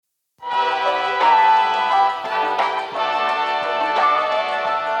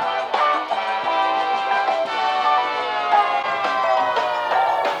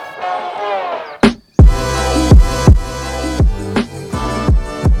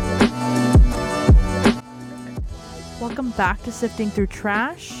welcome back to Sifting Through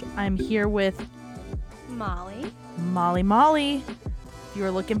Trash. I'm here with Molly. Molly. If you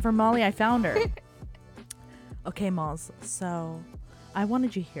were looking for Molly, I found her. Okay, Malls. So I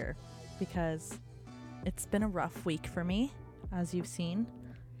wanted you here because it's been a rough week for me, as you've seen.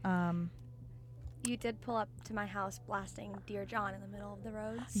 You did pull up to my house blasting Dear John in the middle of the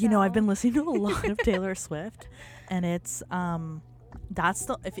road. So. You know, I've been listening to a lot of Taylor Swift, and it's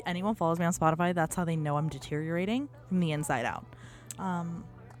if anyone follows me on Spotify, that's how they know I'm deteriorating from the inside out.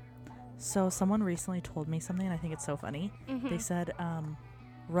 So someone recently told me something, and I think it's so funny. Mm-hmm. They said,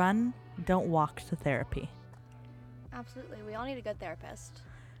 run, don't walk to therapy. Absolutely. We all need a good therapist.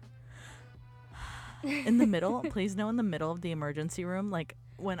 In the middle, please know, in the middle of the emergency room, like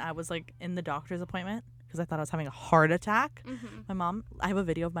when I was like in the doctor's appointment, because I thought I was having a heart attack. Mm-hmm. I have a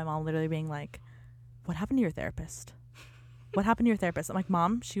video of my mom literally being like, what happened to your therapist? What happened to your therapist? I'm like,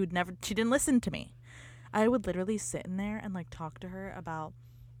 Mom, she didn't listen to me. I would literally sit in there and like talk to her about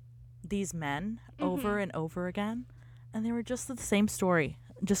these men over and over again. And they were just the same story,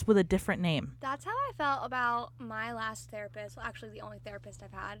 just with a different name. That's how I felt about my last therapist. Well, actually, the only therapist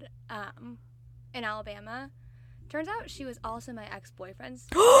I've had in Alabama. Turns out she was also my ex-boyfriend's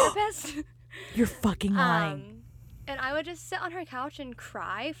therapist. You're fucking lying. And I would just sit on her couch and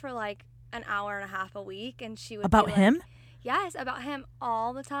cry for like an hour and a half a week. And she would About be him? Like, yes, about him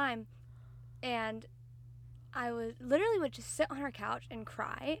all the time. And I would just sit on her couch and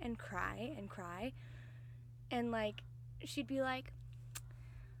cry and cry and cry. And like, she'd be like,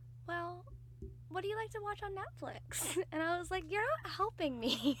 well, what do you like to watch on Netflix? And I was like, you're not helping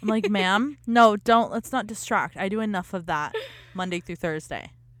me. I'm like, ma'am, no, let's not distract. I do enough of that Monday through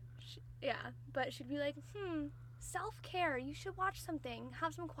Thursday. Yeah, but she'd be like, self-care. You should watch something.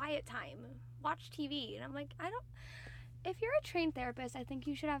 Have some quiet time. Watch TV. And I'm like, if you're a trained therapist, I think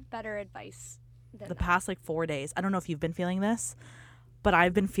you should have better advice than The that. past like 4 days, I don't know if you've been feeling this, but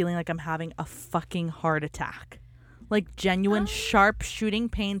I've been feeling like I'm having a fucking heart attack. Like genuine sharp shooting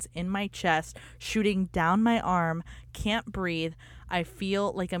pains in my chest, shooting down my arm, can't breathe. I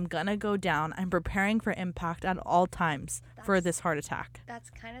feel like I'm gonna go down. I'm preparing for impact at all times for this heart attack. That's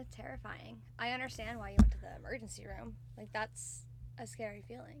kind of terrifying. I understand why you went to the emergency room. Like, that's a scary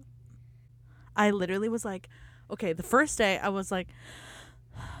feeling. I literally was like, okay, the first day I was like,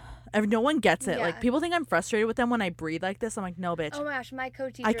 no one gets it. Yeah. Like, people think I'm frustrated with them when I breathe like this. I'm like, no, bitch. Oh my gosh, my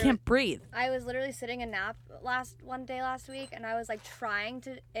co-teacher. I can't breathe. I was literally sitting a nap one day last week, and I was like trying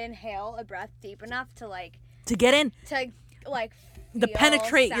to inhale a breath deep enough to like To get in. to like To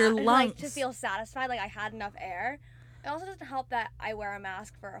penetrate your lungs. like, to feel satisfied, like I had enough air. It also doesn't help that I wear a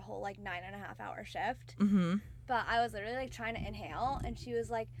mask for a whole like 9.5 hour shift. Mm-hmm. But I was literally like trying to inhale, and she was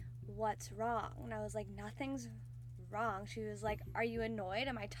like, "What's wrong?" And I was like, "Nothing's wrong." She was like, "Are you annoyed?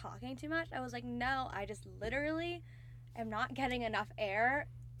 Am I talking too much?" I was like, "No, I just literally am not getting enough air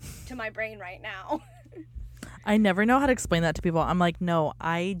to my brain right now." I never know how to explain that to people. I'm like, no,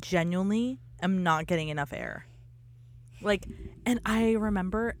 I genuinely am not getting enough air. Like, and I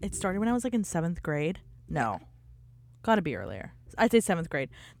remember it started when I was like in 7th grade. No, gotta be earlier. I'd say 7th grade.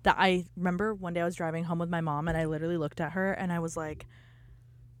 That I remember one day I was driving home with my mom, and I literally looked at her and I was like,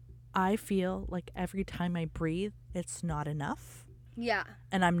 I feel like every time I breathe, it's not enough. Yeah.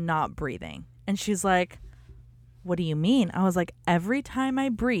 And I'm not breathing. And she's like, what do you mean? I was like, every time I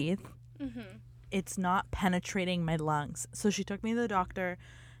breathe, it's not penetrating my lungs. So she took me to the doctor,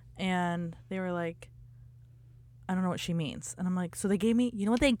 and they were like, I don't know what she means. And I'm like, so they gave me, you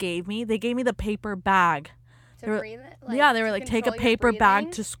know what they gave me? They gave me the paper bag. To breathe it? Yeah, they were like, take a paper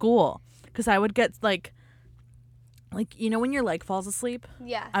bag to school. Because I would get like, you know when your leg falls asleep?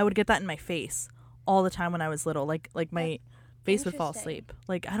 Yeah. I would get that in my face all the time when I was little. Like my face would fall Interesting. asleep.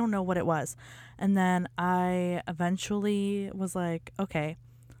 Like, I don't know what it was. And then I eventually was like, okay,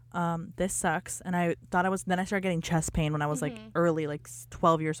 this sucks. And then I started getting chest pain when I was like early, like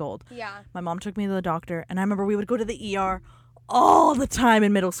 12 years old. Yeah. My mom took me to the doctor, and I remember we would go to the ER all the time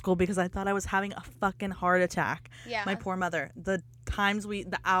in middle school because I thought I was having a fucking heart attack. Yeah. My poor mother. The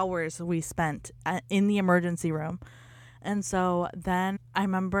hours we spent in the emergency room. And so then I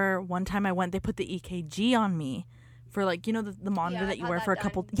remember one time I went, they put the EKG on me for like, you know, the monitor that you wear for a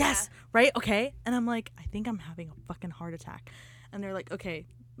couple. Done. Yes. Right. Okay. And I'm like, I think I'm having a fucking heart attack. And they're like, okay,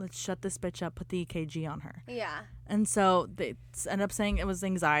 let's shut this bitch up, put the EKG on her. Yeah. And so they ended up saying it was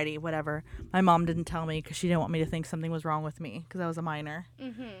anxiety, whatever. My mom didn't tell me because she didn't want me to think something was wrong with me because I was a minor.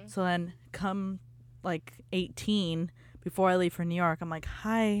 So then come like 18, before I leave for New York, I'm like,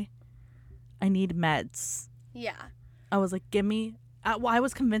 hi, I need meds. Yeah. I was like, give me, well, I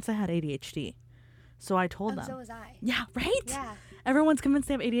was convinced I had ADHD. So I told them. So was I. Yeah, right? Yeah. Everyone's convinced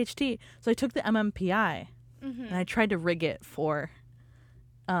they have ADHD. So I took the MMPI. And I tried to rig it for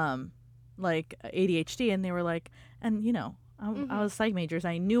like ADHD, and they were like, and you know, I was psych majors.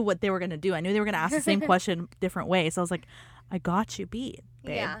 I knew what they were going to do. I knew they were going to ask the same question different ways. So I was like, I got you beat,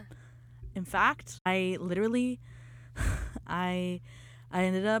 babe. Yeah. In fact, I literally, I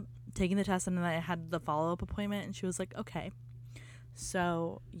ended up taking the test, and then I had the follow-up appointment, and she was like, okay,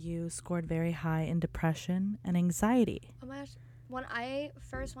 so you scored very high in depression and anxiety. Oh my gosh. When I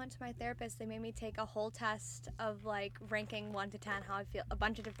first went to my therapist, they made me take a whole test of like ranking 1 to 10 how I feel, a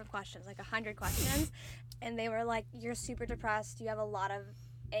bunch of different questions, like 100 questions. And they were like, you're super depressed. You have a lot of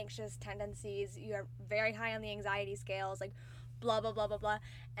anxious tendencies. You're very high on the anxiety scales, like blah, blah, blah, blah, blah.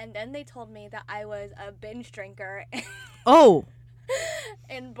 And then they told me that I was a binge drinker. Oh.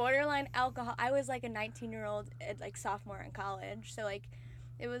 And borderline alcohol. I was like a 19-year-old, like sophomore in college. So like,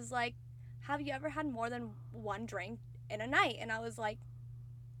 it was like, have you ever had more than one drink in a night? And I was like,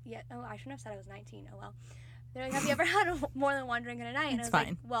 yeah. Oh, I shouldn't have said I was 19. Oh well. They're like, have you ever had more than one drink in a night? And It's I was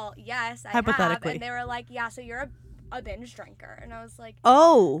fine. like, well, yes, I Hypothetically. have. And they were like, yeah, so you're a binge drinker. And I was like,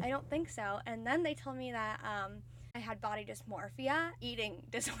 Oh. I don't think so. And then they told me that I had body dysmorphia, eating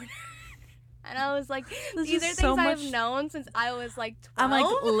disorder. And I was like, these are things I've known since I was like 12. I'm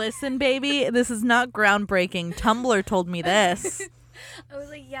like, listen, baby, this is not groundbreaking. Tumblr told me this. I was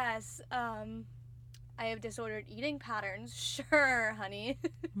like, yes, I have disordered eating patterns. Sure, honey.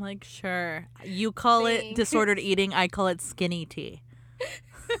 I'm like, sure. You call it Thanks. disordered eating. I call it skinny tea.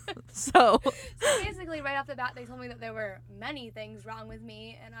 So Basically, right off the bat, they told me that there were many things wrong with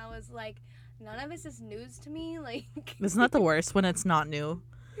me. And I was like, none of this is news to me. Like, isn't that the worst when it's not new?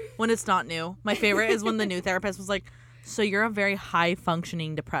 When it's not new. My favorite is when the new therapist was like, so you're a very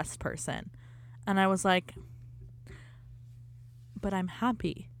high-functioning depressed person. And I was like, but I'm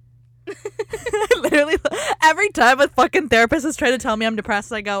happy. Literally, every time a fucking therapist is trying to tell me I'm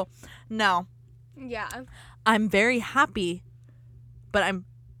depressed, I go, no, yeah. I'm very happy, but I'm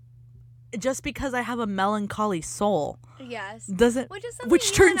just because I have a melancholy soul Yes. doesn't, Which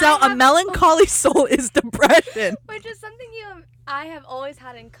which you and turns I out a have- melancholy soul is depression. Which is something you and I have always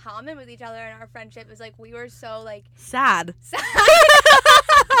had in common with each other in our friendship. Is like we were so like Sad. sad.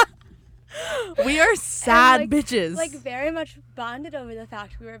 We are sad like- bitches. Like very much bonded over the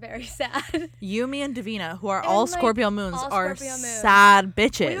fact we were very sad. You, me, and Davina, who are And, all like, Scorpio moons, all are Scorpio moons. sad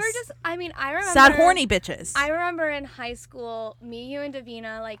bitches. We were just, I mean, I remember. sad, horny bitches. I remember in high school, me, you, and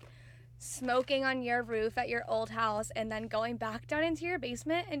Davina, like, smoking on your roof at your old house and then going back down into your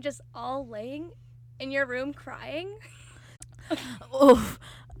basement and just all laying in your room crying. Oof.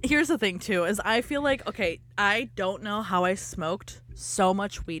 Here's the thing, too, is I feel like, okay, I don't know how I smoked so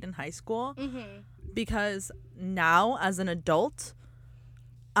much weed in high school Mm-hmm. because now, as an adult,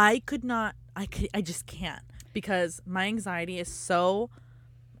 I just can't because my anxiety is so,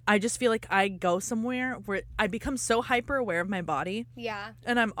 I just feel like I go somewhere where I become so hyper aware of my body, Yeah.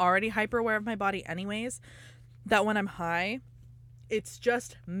 and I'm already hyper aware of my body anyways, that when I'm high, it's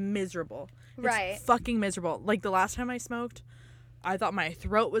just miserable. Right. It's fucking miserable. Like the last time I smoked, I thought my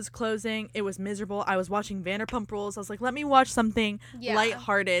throat was closing. It was miserable. I was watching Vanderpump Rules. I was like, let me watch something Yeah.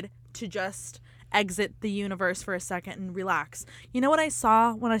 lighthearted to just exit the universe for a second and relax. You know what I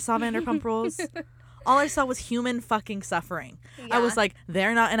saw when I saw Vanderpump Rules? All I saw was human fucking suffering. I was Yeah. like,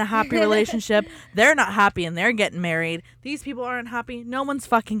 they're not in a happy relationship. They're not happy and they're getting married. These people aren't happy. No one's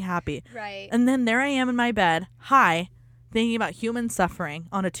fucking happy. Right. And then there I am in my bed, high, thinking about human suffering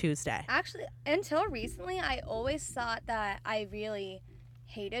on a Tuesday. Actually, until recently, I always thought that I really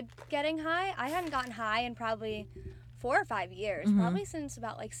hated getting high. I hadn't gotten high in probably 4 or 5 years, Mhm. probably since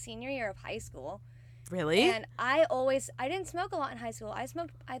about like senior year of high school. Really? And I didn't smoke a lot in high school. I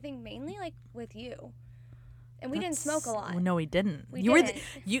smoked, I think, mainly like with you. And we didn't smoke a lot. No, we didn't. We you were didn't.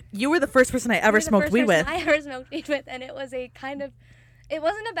 you were the first person I ever You were the smoked first weed with. person I ever smoked weed with, and it was a kind of, it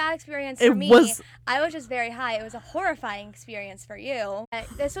wasn't a bad experience for It me. was- I was just very high. It was a horrifying experience for you.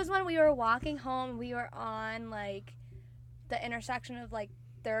 This was when we were walking home. We were on like the intersection of like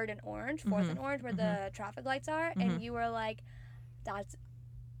 3rd and Orange, 4th and Orange, where the traffic lights are, and you were like, "That's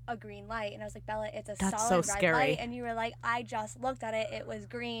a green light," and I was like, "Bella, it's a That's solid so red scary. light," and you were like, "I just looked at it. It was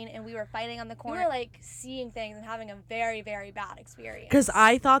green," and we were fighting on the corner. You were like seeing things and having a very, very bad experience. Because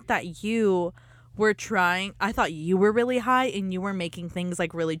I thought that you were trying. I thought you were really high and you were making things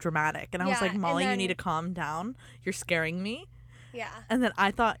like really dramatic. And I was Yeah, like, and Molly, you then- need to calm down. You're scaring me. Yeah. And then I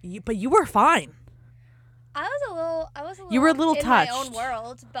thought but you were fine. I was a little. You were a little in my own touched.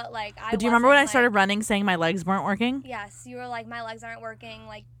 world, but like I. But do you remember when I wasn't, started like- running saying my legs weren't working? Yes, you were like, my legs aren't working,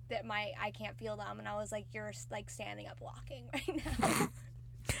 like that I can't feel them, and I was like, you're like standing up walking right now.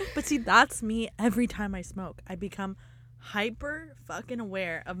 But see, that's me every time I smoke. I become hyper fucking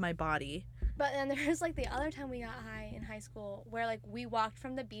aware of my body. But then there was like the other time we got high in high school where like we walked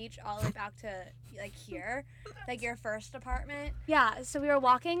from the beach all the way back to like here, like your first apartment. Yeah, so we were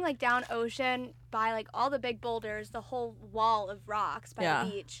walking like down Ocean by like all the big boulders, the whole wall of rocks by the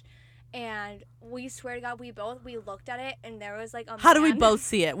beach. And we swear to God, we looked at it and there was like a How do we both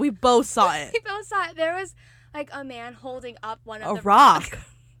see it? We both saw it. We both saw it. There was like a man holding up one of the rock. rocks.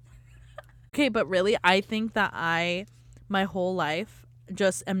 Okay, but really, I think that my whole life,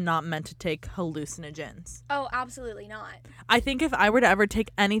 just am not meant to take hallucinogens. Oh, absolutely not. I think if I were to ever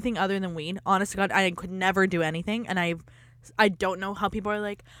take anything other than weed, honest to God, I could never do anything. And I don't know how people are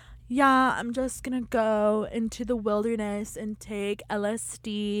like, yeah, I'm just gonna go into the wilderness and take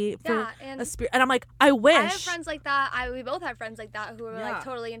LSD for a spirit. And I'm like, I wish. I have friends like that. We both have friends like that who are like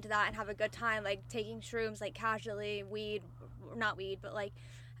totally into that and have a good time, like taking shrooms, like casually, not weed, but like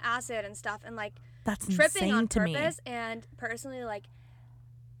acid and stuff, and like that's tripping insane on to purpose. me. And personally, like,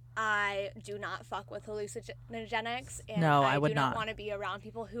 I do not fuck with hallucinogenics, and no, I do would not want to be around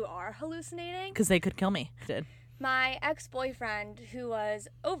people who are hallucinating because they could kill me. My ex-boyfriend, who was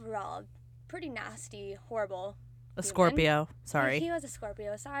overall pretty nasty, horrible. A Scorpio. Sorry. He was a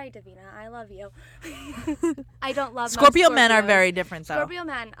Scorpio. Sorry, Davina. I love you. I don't love Scorpio men are very different, though. Scorpio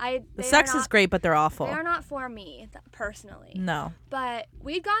men. The sex is great, but they're awful. They are not for me, personally. No. But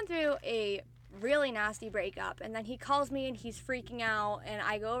we'd gone through a really nasty breakup, and then he calls me and he's freaking out, and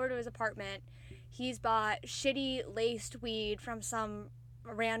I go over to his apartment. He's bought shitty laced weed from some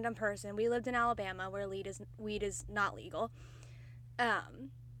random person. We lived in Alabama where weed is not legal.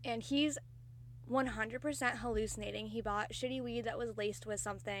 And he's 100% hallucinating. He bought shitty weed that was laced with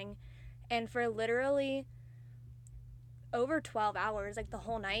something, and for literally over 12 hours, like the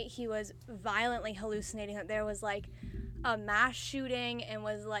whole night, he was violently hallucinating that there was like a mass shooting and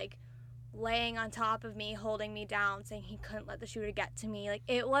was like laying on top of me, holding me down, saying he couldn't let the shooter get to me. Like,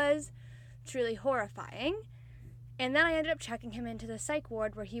 it was truly horrifying. And then I ended up checking him into the psych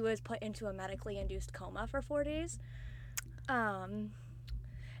ward where he was put into a medically induced coma for 4 days. And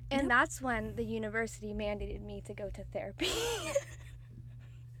that's when the university mandated me to go to therapy.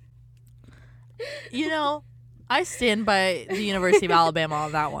 You know, I stand by the University of Alabama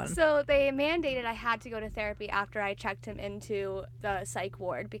on that one. So they mandated I had to go to therapy after I checked him into the psych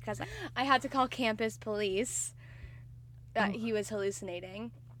ward because I had to call campus police that he was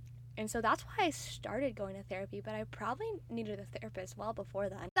hallucinating. And so that's why I started going to therapy, but I probably needed a therapist well before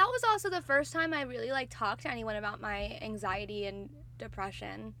then. That was also the first time I really like talked to anyone about my anxiety and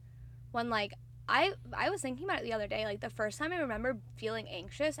depression. When like I was thinking about it the other day, like the first time I remember feeling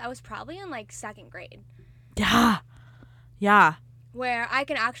anxious, I was probably in like 2nd grade. Yeah. Yeah. Where I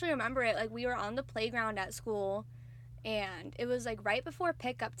can actually remember it, like we were on the playground at school and it was like right before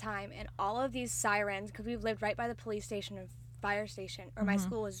pickup time and all of these sirens, because we lived right by the police station and fire station, or my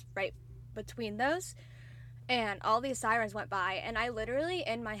school was right between those, and all these sirens went by, and I literally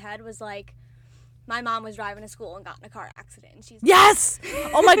in my head was like, my mom was driving to school and got in a car accident, and she's yes.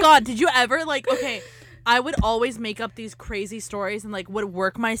 Oh my God, did you ever like, okay, I would always make up these crazy stories and like would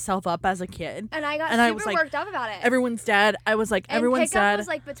work myself up as a kid, and I got super worked up about it. Everyone's dead. I was like, and everyone's pickup dead. Was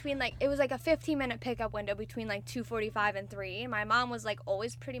like between like, it was like a 15-minute pickup window between like 2:45 and 3. My mom was like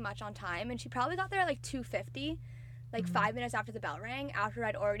always pretty much on time, and she probably got there at like 2:50. Like 5 minutes after the bell rang, after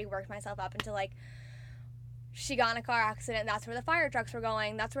I'd already worked myself up into like, she got in a car accident, that's where the fire trucks were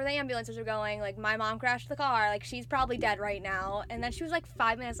going, that's where the ambulances were going, like my mom crashed the car, like she's probably dead right now. And then she was like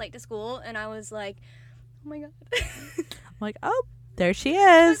 5 minutes late to school, and I was like, oh my God. I'm like, oh, there she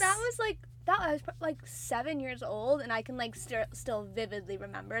is. So I was like 7 years old, and I can like still vividly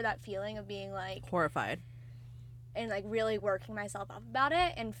remember that feeling of being like horrified and like really working myself up about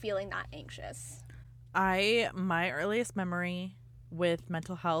it and feeling that anxious. My earliest memory with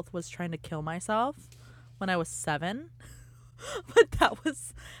mental health was trying to kill myself when I was 7.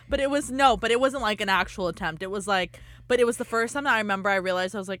 but it wasn't like an actual attempt. It was the first time that I remember I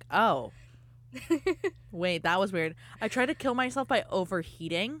realized I was like, oh, wait, that was weird. I tried to kill myself by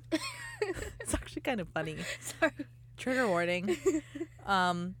overheating. It's actually kind of funny. Sorry. Trigger warning.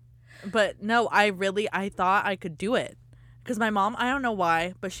 But no, I thought I could do it. Because my mom, I don't know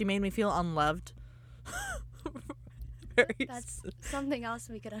why, but she made me feel unloved. That's something else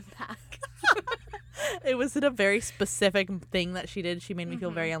we could unpack. It was in a very specific thing that she did. She made me feel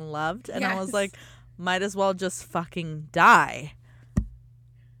very unloved. And I was like, might as well just fucking die.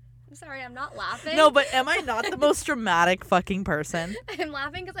 I'm sorry, I'm not laughing. No, but am I not the most dramatic fucking person? I'm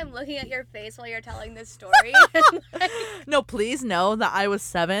laughing because I'm looking at your face while you're telling this story. No, please know that I was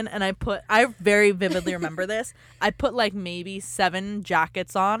 7 and I very vividly remember this. I put like maybe 7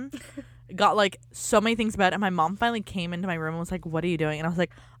 jackets on got like so many things about it, and my mom finally came into my room and was like, "What are you doing?" And I was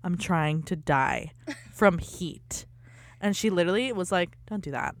like, "I'm trying to die from heat." And she literally was like, "Don't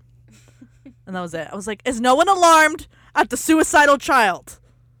do that." And that was it. I was like, "Is no one alarmed at the suicidal child?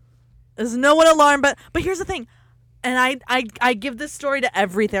 Is no one alarmed?" But here's the thing. And I give this story to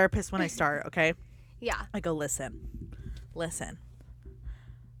every therapist when I start, okay? Yeah. I go, listen.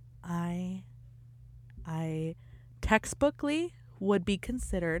 I textbookly would be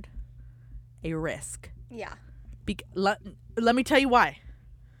considered a risk. Yeah. Let me tell you why.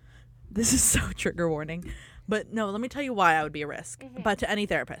 This is so trigger warning. But no, let me tell you why I would be a risk. Mm-hmm. But to any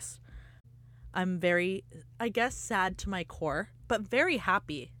therapist. I'm very, I guess, sad to my core, but very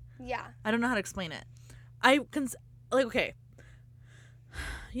happy. Yeah. I don't know how to explain it. Okay.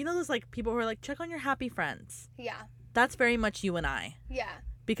 You know those like people who are like, check on your happy friends. Yeah. That's very much you and I. Yeah.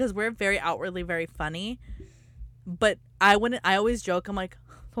 Because we're very outwardly very funny. But I always joke, I'm like,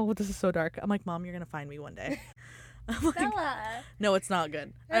 oh, this is so dark. I'm like, Mom, you're going to find me one day. I'm like, Bella. no, it's not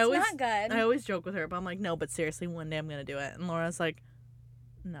good. That's not good. I always joke with her, but I'm like, no, but seriously, one day I'm going to do it. And Laura's like,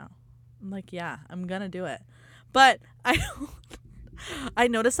 no. I'm like, yeah, I'm going to do it. But I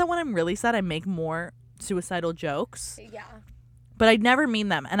notice that when I'm really sad, I make more suicidal jokes. Yeah. But I never mean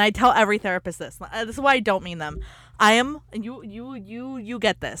them. And I tell every therapist this. This is why I don't mean them. I am, you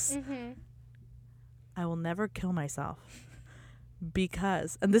get this. Mm-hmm. I will never kill myself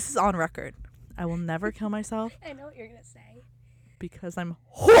because, and this is on record, I will never kill myself I know what you're going to say. because I'm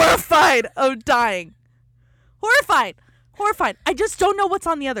horrified of dying. Horrified. I just don't know what's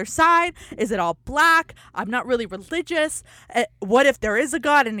on the other side. Is it all black? I'm not really religious. What if there is a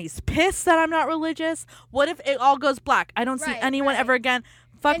God and he's pissed that I'm not religious? What if it all goes black? I don't see anyone ever again.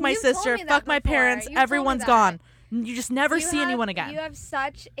 Fuck And my you've told sister. me Fuck that my before. parents. You've told me Everyone's that. gone. You just never see anyone again. You have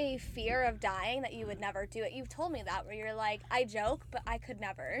such a fear of dying that you would never do it. You've told me that, where you're like, I joke, but I could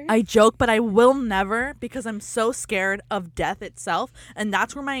never. I joke, but I will never because I'm so scared of death itself. And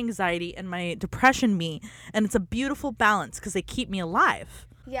that's where my anxiety and my depression meet. And it's a beautiful balance because they keep me alive.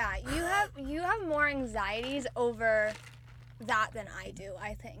 Yeah, you have more anxieties over that than I do,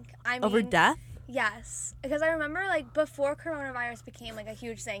 I think. I mean, Over death? Yes. Because I remember, like, before coronavirus became, like, a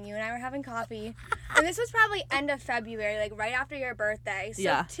huge thing, you and I were having coffee. And this was probably end of February, like, right after your birthday. So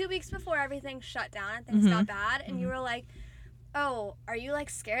Yeah. 2 weeks before everything shut down and things got bad. And you were like, oh, are you, like,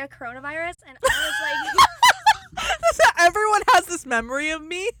 scared of coronavirus? And I was like... Everyone has this memory of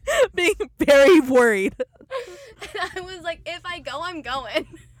me being very worried. and I was like, if I go, I'm going.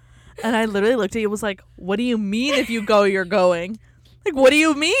 And I literally looked at you and was like, what do you mean if you go, you're going? Like, what do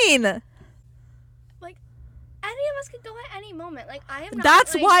you mean? Like, any of us could go at any moment. Like, I am not...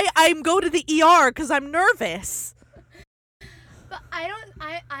 That's like, why I go to the ER, because I'm nervous. But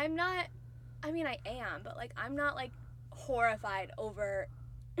I'm not... I mean, I am, but, like, I'm not, like, horrified over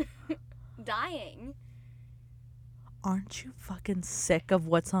dying. Aren't you fucking sick of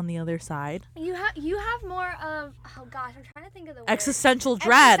what's on the other side? You have more of... Oh, gosh, I'm trying to think of the word. Existential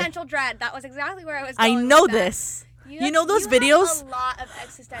dread. Existential dread. That was exactly where I was going I know with that. this. You know those you videos? have a lot of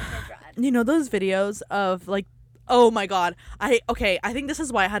existential dread. You know those videos of like, oh my God. I think this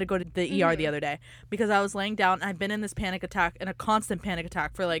is why I had to go to the ER the other day, because I was laying down and I've been in this panic attack, in a constant panic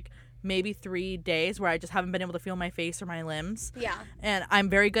attack for like maybe 3 days where I just haven't been able to feel my face or my limbs. Yeah. And I'm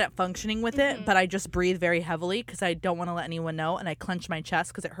very good at functioning with it, but I just breathe very heavily because I don't want to let anyone know, and I clench my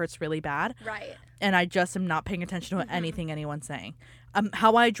chest because it hurts really bad. Right. And I just am not paying attention to anything anyone's saying.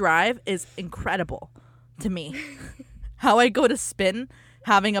 How I drive is incredible to me. How I go to spin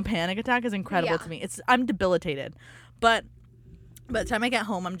having a panic attack is incredible to me. I'm debilitated. But by the time I get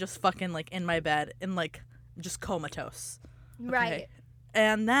home, I'm just fucking like in my bed and like just comatose. Right. Okay?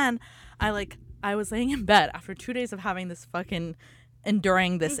 And then I was laying in bed after 2 days of having this fucking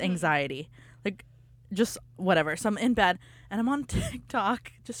enduring this anxiety. Like just whatever. So I'm in bed and I'm on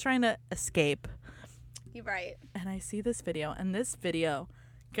TikTok just trying to escape. You're right. And I see this video, and this video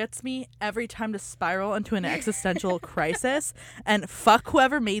gets me every time to spiral into an existential crisis. And fuck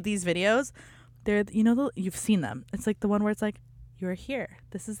whoever made these videos. They're, you've seen them. It's like the one where it's like, you're here.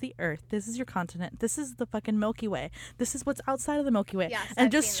 This is the Earth. This is your continent. This is the fucking Milky Way. This is what's outside of the Milky Way. Yes, and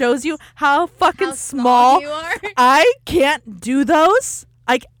I've just seen shows those. you how fucking How small you are. I can't do those.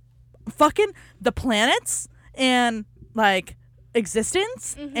 Like, fucking the planets and like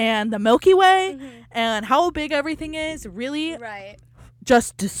existence and the Milky Way and how big everything is really Right.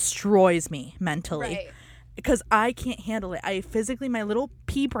 just destroys me mentally. Right. Because I can't handle it. I physically, my little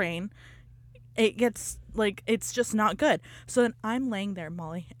pea brain, it gets like, it's just not good. So then I'm laying there,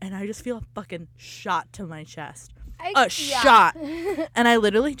 Molly, and I just feel a fucking shot to my chest. shot. And I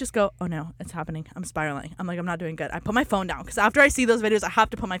literally just go, oh no, it's happening. I'm spiraling. I'm like, I'm not doing good. I put my phone down because after I see those videos, I have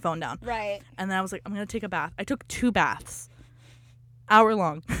to put my phone down. Right. And then I was like, I'm going to take a bath. I took 2 baths, hour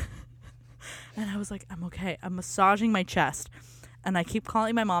long. And I was like, I'm okay. I'm massaging my chest. And I keep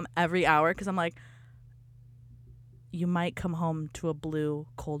calling my mom every hour because I'm like, you might come home to a blue,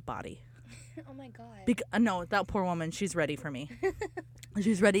 cold body. Oh my God. No, that poor woman, she's ready for me.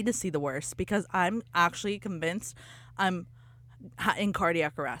 She's ready to see the worst because I'm actually convinced I'm in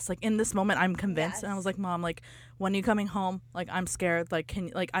cardiac arrest. Like in this moment, I'm convinced. Yes. And I was like, Mom, like, when are you coming home? Like, I'm scared. Like,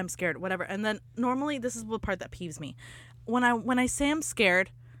 I'm scared, whatever. And then normally this is the part that peeves me. When I say I'm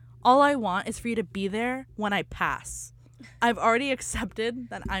scared, all I want is for you to be there when I pass. I've already accepted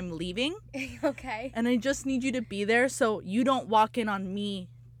that I'm leaving. Okay. And I just need you to be there so you don't walk in on me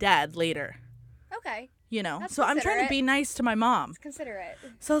dead later. Okay. You know? That's so I'm trying to considerate. be nice to my mom. It's considerate.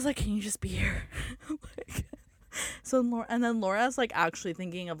 So I was like, can you just be here? Then Laura's like actually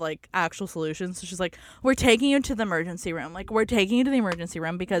thinking of like actual solutions. So she's like, we're taking you to the emergency room. Like, we're taking you to the emergency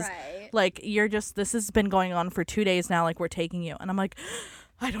room because Right. like this has been going on for 2 days now. Like, we're taking you. And I'm like,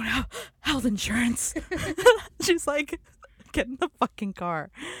 I don't have health insurance. She's like, get in the fucking car.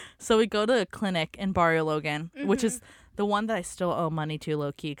 So we go to a clinic in Barrio Logan, which is the one that I still owe money to,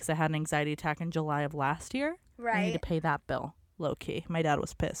 low key, because I had an anxiety attack in July of last year. Right. I need to pay that bill, low key. My dad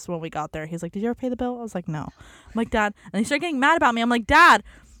was pissed when we got there. He's like, did you ever pay the bill? I was like, no. I'm like, Dad. And he started getting mad about me. I'm like, Dad,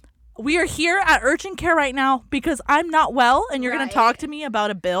 we are here at urgent care right now because I'm not well and you're going to talk to me about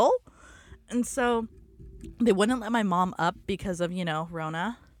a bill? And so they wouldn't let my mom up because of,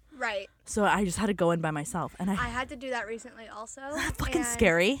 Rona. Right. So I just had to go in by myself. And I had to do that recently also. That's fucking and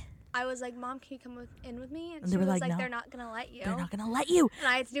scary. I was like, Mom, can you come in with me? And they she were was like, no. they're not going to let you. They're not going to let you. And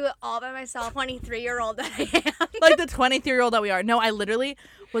I had to do it all by myself, 23-year-old that I am. Like the 23-year-old that we are. No, I literally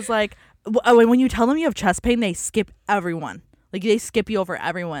was like, when you tell them you have chest pain, they skip everyone. Like, they skip you over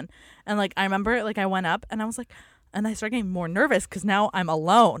everyone. And like, I remember like I went up and I was like, and I started getting more nervous because now I'm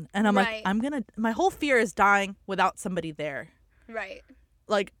alone. And I'm Right. like, my whole fear is dying without somebody there. Right.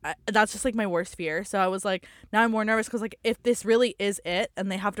 Like, that's just like my worst fear. So I was like, now I'm more nervous because like if this really is it and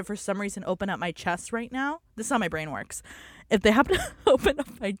they have to for some reason open up my chest right now, this is how my brain works. If they have to open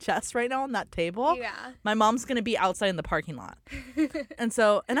up my chest right now on that table, Yeah. my mom's gonna be outside in the parking lot. And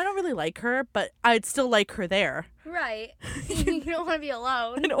I don't really like her, but I'd still like her there. Right. You don't want to be I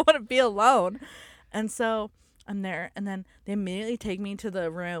alone. don't want to be alone. And so I'm there, and then they immediately take me to the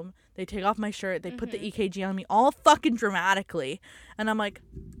room. They take off my shirt. They put the EKG on me all fucking dramatically. And I'm like,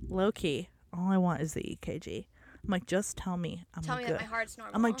 low-key, all I want is the EKG. I'm like, just tell me I'm Tell me good. that my heart's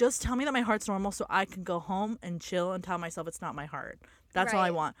normal. I'm like, just tell me that my heart's normal so I can go home and chill and tell myself it's not my heart. That's all I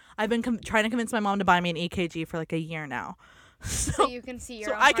Right. want. I've been trying to convince my mom to buy me an EKG for like a year now. So you can see your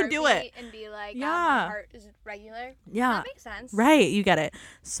so own I can do heartbeat it. and be like, Yeah. my heart is regular. Yeah. That makes sense. Right, you get it.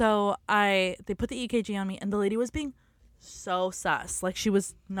 So they put the EKG on me, and the lady was being so sus. Like, she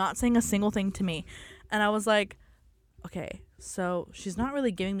was not saying a single thing to me. And I was like, okay, so she's not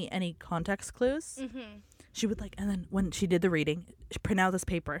really giving me any context clues. Mm-hmm. She would and then when she did the reading, she printed out this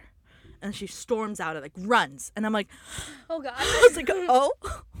paper, and she storms out of runs. And I'm like, Oh, God. I was like, oh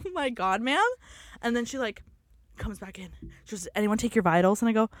my God, ma'am. And then she comes back in. She goes, anyone take your vitals? And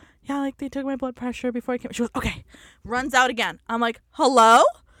I go, yeah, they took my blood pressure before I came. She goes, okay. Runs out again. I'm like, hello?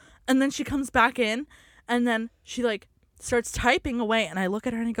 And then she comes back in, and then she starts typing away, and I look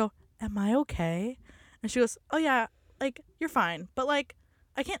at her and I go, am I okay? And she goes, oh yeah, you're fine, but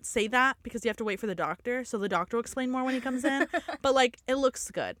I can't say that because you have to wait for the doctor, so the doctor will explain more when he comes in. But it looks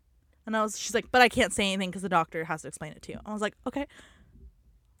good. And she's like, but I can't say anything because the doctor has to explain it to you. I was like, okay.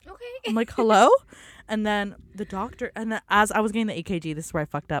 Okay. I'm like, hello? And then the doctor, and then as I was getting the EKG, this is where I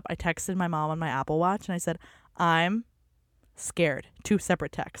fucked up. I texted my mom on my Apple Watch, and I said, I'm scared. 2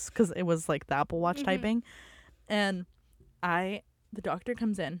 separate texts because it was the Apple Watch typing. And the doctor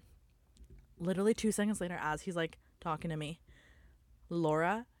comes in literally 2 seconds later as he's talking to me.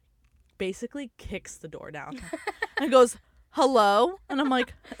 Laura basically kicks the door down and goes, hello? And I'm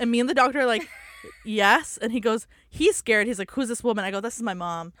like, and me and the doctor are yes. And he goes, he's scared. He's like, who's this woman? I go, this is my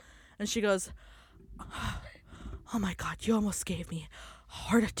mom. And she goes, oh my God, you almost gave me a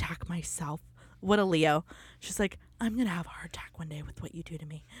heart attack myself. What a Leo. She's like, I'm going to have a heart attack one day with what you do to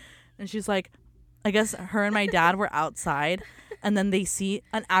me. And she's like, I guess her and my dad were outside, and then they see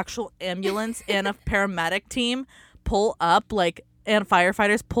an actual ambulance and a paramedic team pull up, and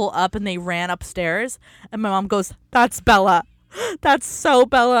firefighters pull up, and they ran upstairs. And my mom goes, that's Bella. That's so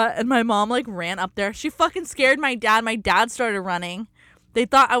Bella. And my mom ran up there. She fucking scared my dad. My dad started running. I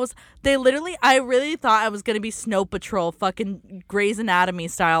really thought I was going to be Snow Patrol, fucking Grey's Anatomy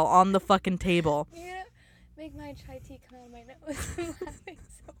style on the fucking table. Yeah. make my chai tea come out of my nose. I'm laughing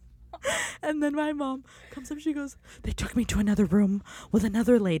so hard. And then my mom comes up, she goes, they took me to another room with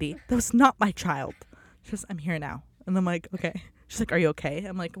another lady. That was not my child. She goes, I'm here now. And I'm like, okay. She's like, are you okay?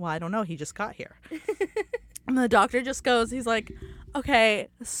 I'm like, well, I don't know. He just got here. And the doctor just goes, he's like, okay,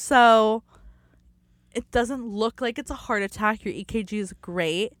 so it doesn't look like it's a heart attack. Your EKG is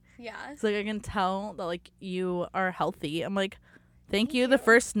great. Yeah. It's like, I can tell that, like, you are healthy. I'm like, thank you. The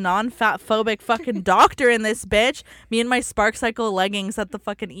first non-fat phobic fucking doctor in this bitch. Me and my Spark Cycle leggings at the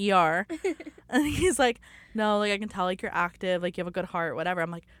fucking ER. And he's like, no, like, I can tell, like, you're active. Like, you have a good heart, whatever.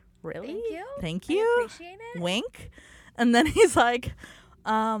 I'm like, really? Thank you. Thank I you. appreciate it. Wink. And then he's like,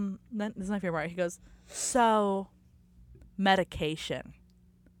 then this is my favorite part. He goes, so, medication.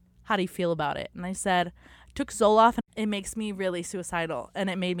 How do you feel about it? And I said, I took Zoloft and it makes me really suicidal. And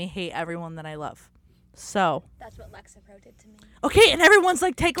it made me hate everyone that I love. So. That's what Lexapro did to me. Okay, and everyone's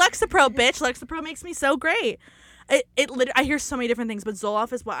like, take Lexapro, bitch. Lexapro makes me so great. I hear so many different things, but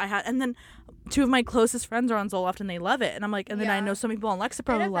Zoloft is what I had. And then 2 of my closest friends are on Zoloft and they love it. And I'm like, and then I know some people on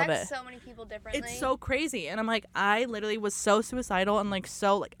Lexapro who love it. It affects so many people differently. It's so crazy. And I'm like, I literally was so suicidal and like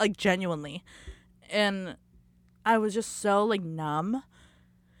so like genuinely. And I was just so like numb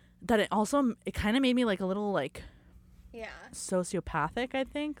that it kind of made me like a little like sociopathic, I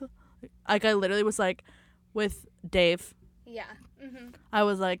think. Like I literally was like with Dave. Yeah. Mm-hmm. I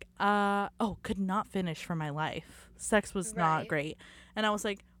was like, could not finish for my life. Sex was not great. And I was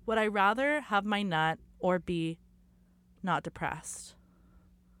like, would I rather have my nut or be not depressed?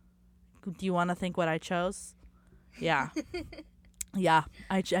 Do you want to think what I chose? Yeah. Yeah.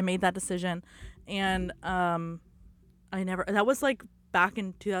 I made that decision. And that was like back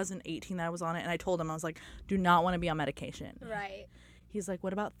in 2018 that I was on it. And I told him, I was like, do not want to be on medication. Right. He's like,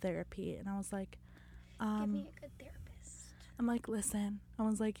 what about therapy? And I was like, give me a good therapist. I'm like, listen, I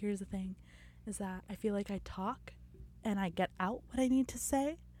was like, here's the thing, is that I feel like I talk and I get out what I need to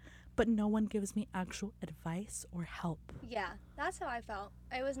say, but no one gives me actual advice or help. Yeah, that's how I felt.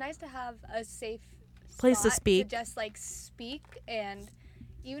 It was nice to have a safe place to speak. To just like speak, and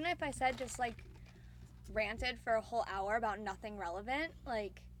even if I said just like ranted for a whole hour about nothing relevant,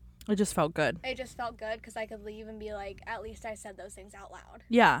 like it just felt good. It just felt good because I could leave and be like, at least I said those things out loud.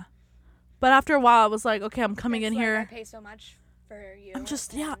 Yeah. But after a while, I was like, okay, I'm coming in here. I pay so much for you. I'm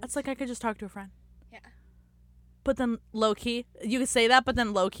just, it's like I could just talk to a friend. Yeah. But then low-key, you could say that, but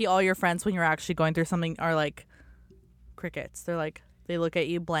then low-key, all your friends, when you're actually going through something, are like crickets. They're like, they look at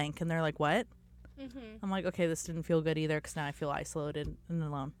you blank, and they're like, what? Mm-hmm. I'm like, okay, this didn't feel good either, because now I feel isolated and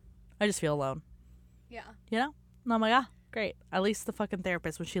alone. I just feel alone. Yeah. You know? And I'm like, great. At least the fucking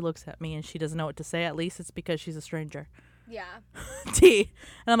therapist, when she looks at me and she doesn't know what to say, at least it's because she's a stranger. Yeah. T.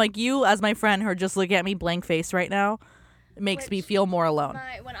 And I'm like, you as my friend who are just looking at me blank face right now, it makes me feel more alone.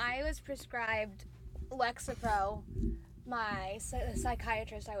 When I was prescribed Lexapro, the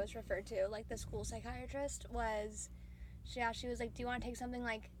psychiatrist I was referred to, like the school psychiatrist, she was like, do you want to take something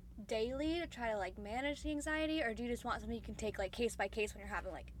like daily to try to like manage the anxiety, or do you just want something you can take like case by case when you're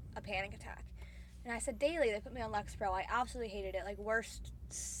having like a panic attack? And I said daily. They put me on Lexapro. I absolutely hated it. Like worst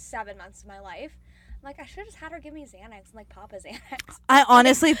 7 months of my life. I'm like, I should have just had her give me Xanax and like Papa Xanax. I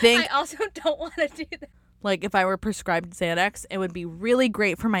honestly think I also don't want to do that. Like if I were prescribed Xanax, it would be really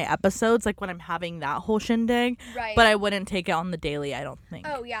great for my episodes, like when I'm having that whole shindig. Right. But I wouldn't take it on the daily, I don't think.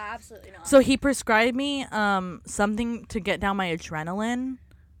 Oh yeah, absolutely not. So he prescribed me something to get down my adrenaline.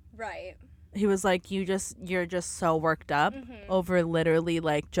 Right. He was like, you're just so worked up over literally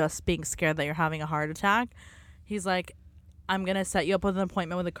like just being scared that you're having a heart attack. He's like, I'm going to set you up with an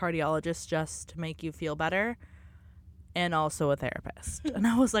appointment with a cardiologist just to make you feel better, and also a therapist. And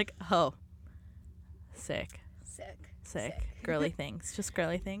I was like, oh, sick. Girly things. Just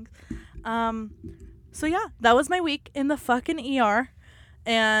girly things. So yeah, that was my week in the fucking ER.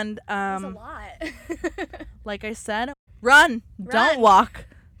 And that's a lot. like I said, run. Don't walk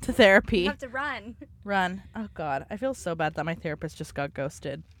to therapy. You have to run. Oh God, I feel so bad that my therapist just got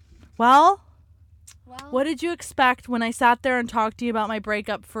ghosted. Well, what did you expect when I sat there and talked to you about my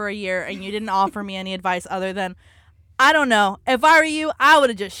breakup for a year and you didn't offer me any advice other than, I don't know, if I were you, I would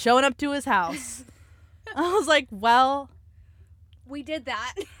have just shown up to his house. I was like, well, we did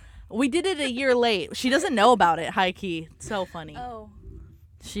that. We did it a year late. She doesn't know about it, high key. So funny. Oh.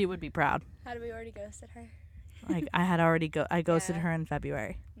 She would be proud. How did we already ghosted her? Like I had already I ghosted her in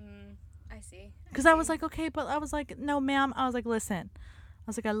February. I see. Because I was like, okay, but I was like, no, ma'am. I was like, listen. I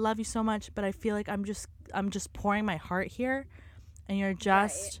was like, I love you so much, but I feel like I'm just pouring my heart here, and you're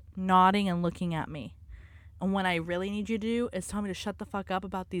just nodding and looking at me. And what I really need you to do is tell me to shut the fuck up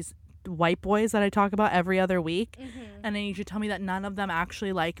about these white boys that I talk about every other week. And I need you to tell me that none of them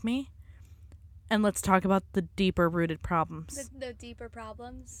actually like me. and let's talk about the deeper rooted problems. The deeper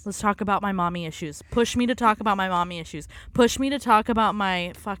problems. Let's talk about my mommy issues. Push me to talk about my mommy issues. Push me to talk about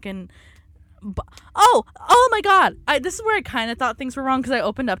my fucking... Oh my God. This is where I kind of thought things were wrong because I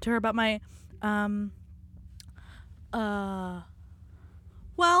opened up to her about my...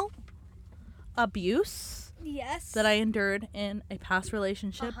 abuse Yes. that I endured in a past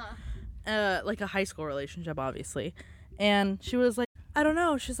relationship. Uh-huh. Like a high school relationship, obviously. And she was like, I don't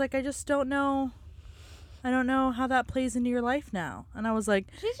know. She's like, I just don't know. I don't know how that plays into your life now. And I was like,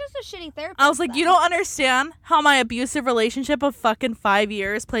 She's just a shitty therapist. I was like, you don't understand how my abusive relationship of fucking 5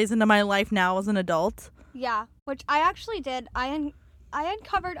 years plays into my life now as an adult. Yeah, which I actually did. I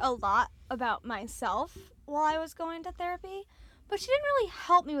uncovered a lot about myself while I was going to therapy, but she didn't really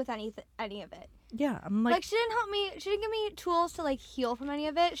help me with any of it. Yeah, I'm Like she didn't help me. She didn't give me tools to like heal from any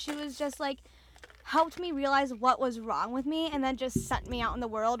of it. She was just like helped me realize what was wrong with me, and then just sent me out in the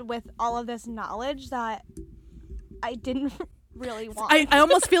world with all of this knowledge that I didn't really want. I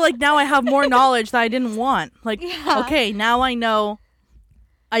almost feel like now I have more knowledge that I didn't want. Like, Yeah. okay, now I know.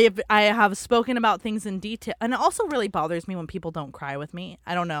 I have spoken about things in detail, and it also really bothers me when people don't cry with me.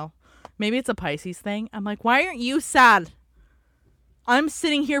 I don't know. Maybe it's a Pisces thing. I'm like, why aren't you sad? I'm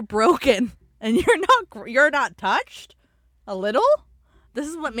sitting here broken, and you're not touched a little. This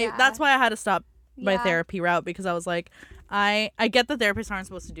is what made. Yeah. That's why I had to stop my Yeah. therapy route, because I was like, I get that therapists aren't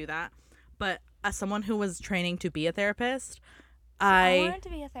supposed to do that, but as someone who was training to be a therapist, I wanted to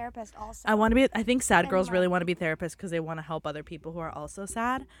be a therapist also. I think sad girls And, really like- want to be therapists because they want to help other people who are also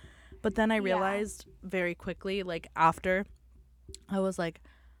sad. But then I Yeah. realized very quickly, like after, I was like,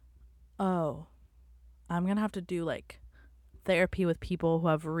 oh, I'm going to have to do like therapy with people who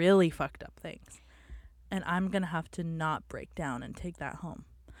have really fucked up things. And I'm going to have to not break down and take that home.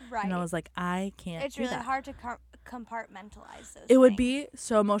 Right. And I was like, I can't It's do really that. hard to compartmentalize those It would things. be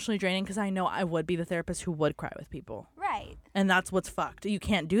so emotionally draining because I know I would be the therapist who would cry with people. Right. And that's what's fucked. You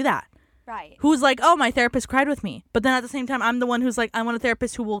can't do that. Right. Who's like, oh, my therapist cried with me. But then at the same time, I'm the one who's like, I want a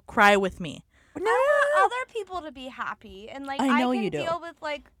therapist who will cry with me. I want other people to be happy, and like I know can you do. deal with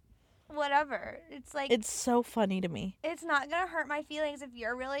like whatever. It's like It's so funny to me. it's not gonna hurt my feelings if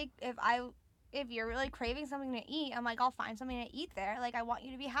you're really craving something to eat. I'm like, I'll find something to eat there. Like, I want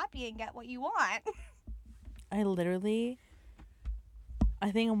you to be happy and get what you want.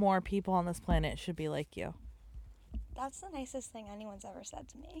 I think more people on this planet should be like you. That's the nicest thing anyone's ever said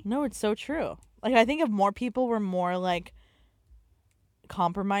to me. No, it's so true. Like, I think if more people were more like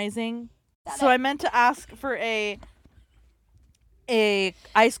compromising. So I meant to ask for a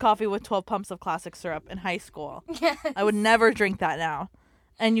iced coffee with 12 pumps of classic syrup in high school. Yes. I would never drink that now.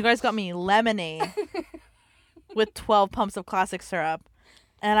 And you guys got me lemonade with 12 pumps of classic syrup.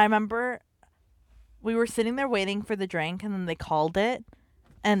 And I remember we were sitting there waiting for the drink, and then they called it,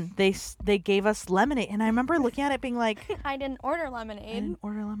 and they gave us lemonade. And I remember looking at it being like, I didn't order I lemonade. didn't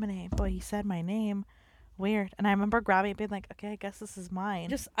order lemonade, but he said my name. Weird. And I remember grabbing it being like, okay, I guess this is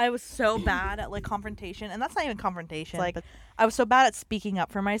mine. I was so bad at like confrontation, and that's not even confrontation. Like, I was so bad at speaking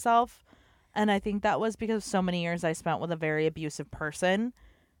up for myself. And I think that was because of so many years I spent with a very abusive person,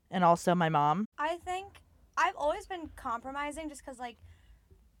 and also my mom. I think I've always been compromising just because, like,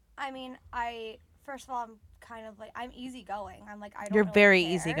 I mean, first of all, I'm kind of like, I'm easygoing. I'm like, I don't You're really very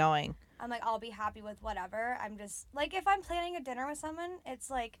care. easygoing. I'm like, I'll be happy with whatever. I'm just, like, if I'm planning a dinner with someone, it's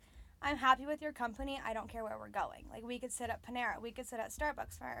like, I'm happy with your company. I don't care where we're going. Like, we could sit at Panera. We could sit at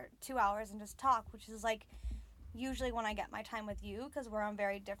Starbucks for 2 hours and just talk, which is, like, usually when I get my time with you because we're on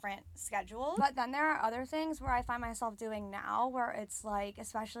very different schedules. But then there are other things where I find myself doing now where it's, like,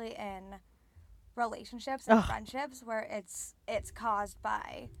 especially in relationships and Ugh. friendships where it's caused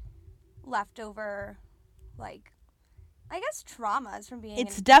by leftover, like, I guess traumas from being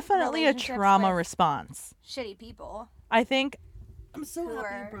It's in definitely a relationships trauma with response. shitty people. I think I'm so Who happy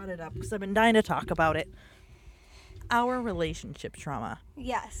are- you brought it up because I've been dying to talk about it. Our relationship trauma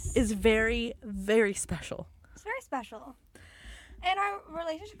Yes. is very, very special. It's very special. And our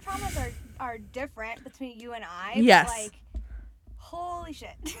relationship traumas are different between you and I. but, Yes. like, holy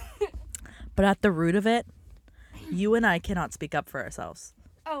shit. But at the root of it, you and I cannot speak up for ourselves.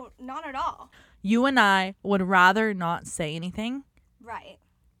 Oh, not at all. You and I would rather not say anything. Right.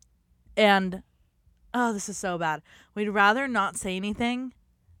 And, oh, this is so bad. We'd rather not say anything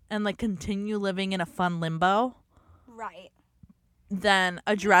and like continue living in a fun limbo Right. than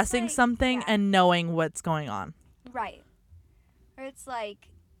addressing like- something yeah. and knowing what's going on. Right. Or it's like,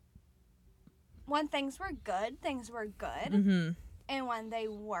 when things were good, things were good. Mm-hmm. And when they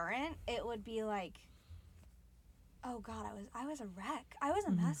weren't, it would be like, oh God, I was a wreck. I was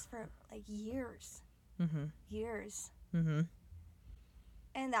a mess for like years. Mm-hmm. Years. Mm-hmm.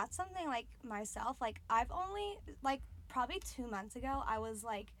 And that's something, like, myself, like, I've only, like, probably 2 months ago, I was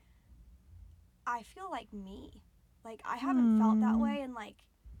like, I feel like me. Like, I haven't felt that way in, like,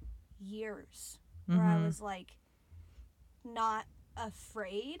 years. Where I was, like, not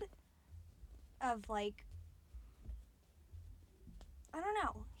afraid of, like, I don't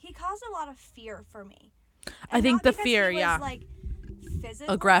know. He caused a lot of fear for me. And I think not the because fear, he was, yeah. like,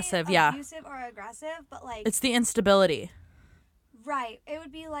 physically Aggressive, yeah. abusive or aggressive, but, like, It's the instability. right. It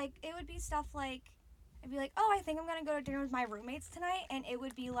would be stuff like, I'd be like, oh, I think I'm going to go to dinner with my roommates tonight. And it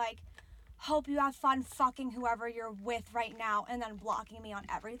would be like, hope you have fun fucking whoever you're with right now. And then blocking me on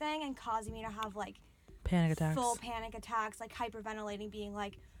everything and causing me to have, like, Panic attacks. full panic attacks, like hyperventilating, being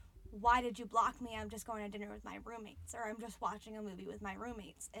like, why did you block me? I'm just going to dinner with my roommates. Or I'm just watching a movie with my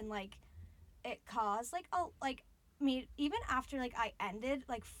roommates. And, like, it caused, like, oh, like, me, even after, like, I ended,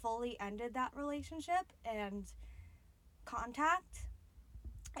 like, fully ended that relationship and contact,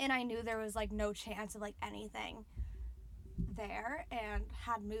 and I knew there was, like, no chance of, like, anything there, and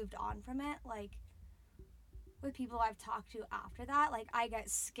had moved on from it, like, with people I've talked to after that, like, I get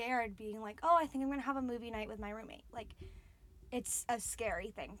scared being like, oh, I think I'm gonna have a movie night with my roommate. Like, it's a scary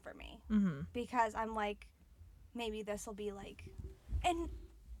thing for me. Because I'm like, maybe this will be, like, and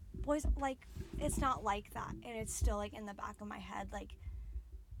boys, like, it's not like that, and it's still, like, in the back of my head, like,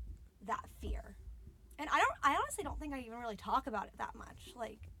 that fear. And I honestly don't think I even really talk about it that much.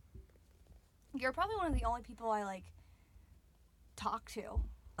 Like, you're probably one of the only people I, like, talk to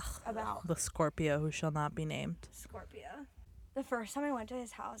about The Scorpio who shall not be named. Scorpio. The first time I went to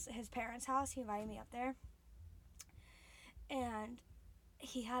his house, his parents' house, he invited me up there. And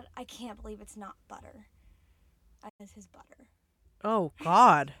he had, I can't believe it's not butter. It's his butter. Oh,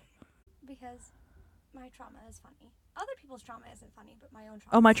 God. Because my trauma is funny. Other people's trauma isn't funny, but my own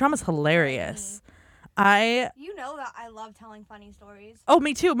trauma. Oh, my trauma's hilarious. You know that I love telling funny stories. Oh,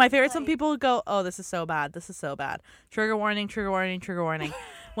 me too. My favorite, some Like- people go, oh, this is so bad. This is so bad. Trigger warning, trigger warning, trigger warning.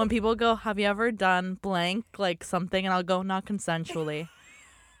 When people go, have you ever done blank, like something? And I'll go, not consensually.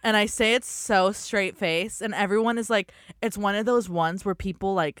 And I say it's so straight face. And everyone is like, it's one of those ones where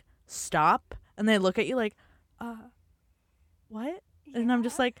people like stop and they look at you like, what? And I'm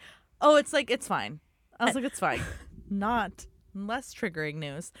just like, oh, it's like, it's fine. I was like, it's fine. Not less triggering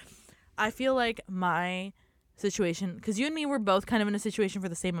news. I feel like my situation, because you and me were both kind of in a situation for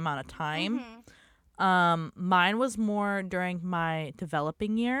the same amount of time. Mine was more during my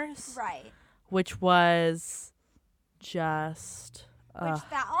developing years, Right. which was just Which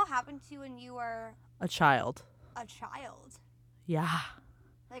that all happened to you when you were a child. a child. Yeah.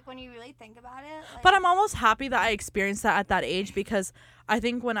 Like, when you really think about it. Like, But I'm almost happy that I experienced that at that age, because I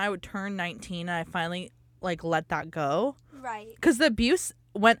think when I would turn 19, I finally like let that go. Right. Because the abuse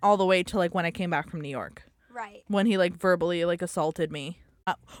went all the way to like when I came back from New York. Right. When he like verbally like assaulted me.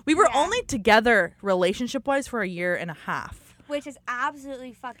 We were only together relationship wise for a year and a half. Which is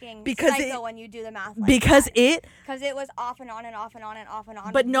absolutely fucking Because psycho when you do the math like because that. it Because it was off and on and off and on and off and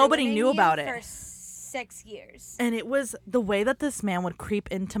on. But nobody ruining knew you about it. for 6 years. and it was the way that this man would creep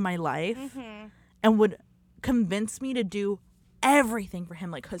into my life Mm-hmm. and would convince me to do everything for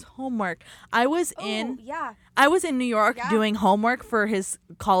him, like his homework. I was Oh, in yeah. New York Yeah. doing homework for his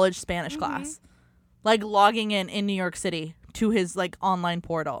college Spanish class. Like logging in New York City to his like online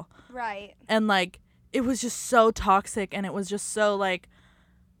portal. Right. And like it was just so toxic, and it was just so like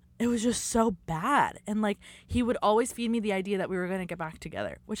it was just so bad. And like he would always feed me the idea that we were going to get back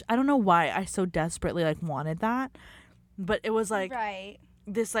together, which I don't know why I so desperately like wanted that. But it was like Right.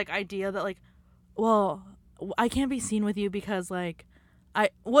 this like idea that like, well, I can't be seen with you because like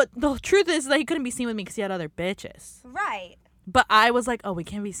the truth is that he couldn't be seen with me because he had other bitches. Right. But I was like, oh, we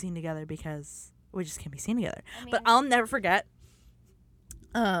can't be seen together because we just can't be seen together. I mean, But I'll never forget.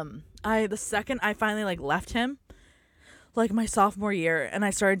 The second I finally like left him, like my sophomore year, and I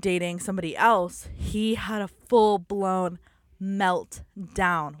started dating somebody else, he had a full blown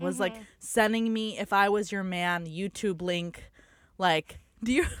meltdown. Was like sending me, if I was your man, YouTube link, like,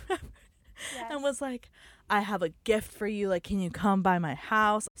 do you remember? yes. And was like, I have a gift for you, like, can you come by my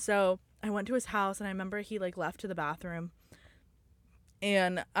house? So I went to his house, and I remember he like left to the bathroom,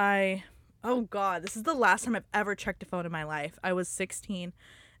 and oh God, this is the last time I've ever checked a phone in my life. I was 16,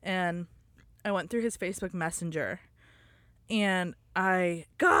 and I went through his Facebook Messenger, and every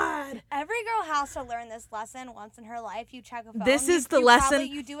girl has to learn this lesson once in her life. You check a phone. This is the you lesson- Probably,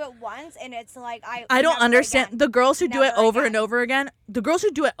 you do it once, and it's like I don't never understand again. the girls who do it Never over again. and over again. The girls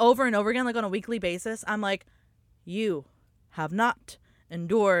who do it over and over again, like on a weekly basis. I'm like, you have not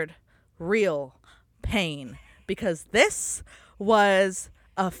endured real pain, because this was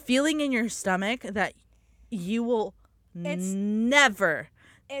a feeling in your stomach that you will It's- never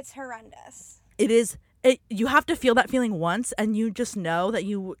It's horrendous. It is. You have to feel that feeling once, and you just know that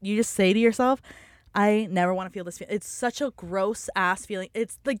you just say to yourself, I never want to feel this feeling. It's such a gross ass feeling.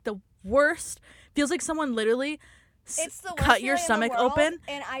 It's like the worst. Feels like someone literally It's the worst cut your feeling in the stomach world, open.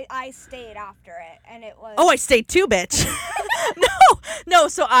 and I stayed after it, and it was. Oh, I stayed too, bitch. No.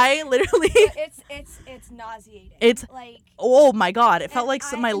 So I literally. It's nauseating. It's like. Oh my god! It felt like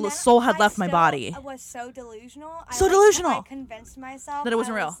and my then soul had left my still body. was so delusional. Delusional. I convinced myself That it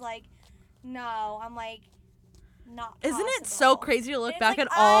wasn't I real. was like, no, I'm like, not. Isn't it so possible. crazy to look And back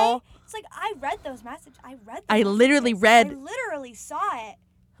it's at like all? It's like I read those messages. I literally saw it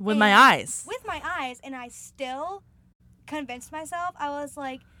with my eyes. with my eyes, and I still convinced myself. I was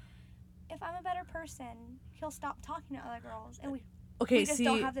like, if I'm a better person, he'll stop talking to other girls, and we just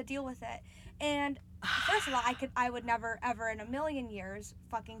don't have to deal with it. And first of all, I would never ever in a million years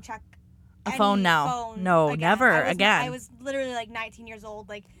fucking check a phone now. Phone No, again. never again. I was literally like 19 years old,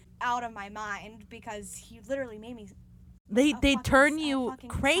 like out of my mind, because he literally made me. They turn you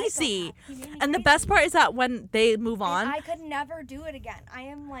crazy. And the best part is that when they move on, I could never do it again. I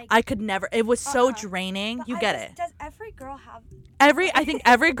am like, I could never. It was so draining. but You get it. Does every girl have I think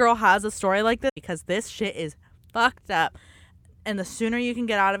every girl has a story like this, because this shit is fucked up. And the sooner you can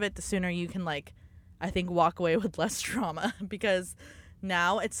get out of it, the sooner you can, like, I think, walk away with less trauma, because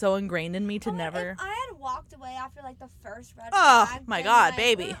now it's so ingrained in me to never. If I had walked away after like the first red Oh flag, my then, God, like,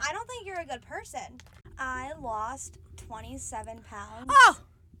 baby. I don't think you're a good person. I lost 27 pounds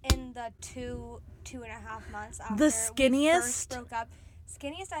in the two and a half months after The we skinniest? first broke up.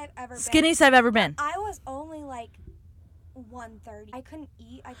 Skinniest I've ever been. Skinniest I've ever been. I was only like 130. I couldn't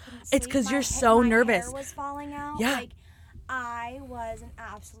eat. I couldn't sleep. It's 'cause you're so nervous. My hair was falling out. Yeah. Like, I was an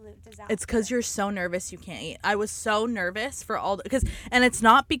absolute disaster. It's because you're so nervous you can't eat. I was so nervous for all and it's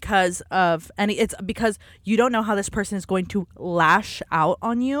not because of any. It's because you don't know how this person is going to lash out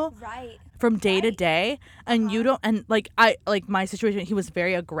on you right from day to day, and you don't. And like my situation, he was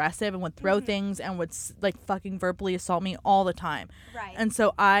very aggressive and would throw things and would like fucking verbally assault me all the time. Right. And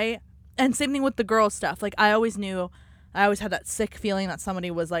so and same thing with the girl stuff. Like I always had that sick feeling that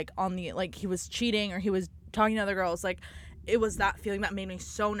somebody was like he was cheating or he was talking to other girls. Like, it was that feeling that made me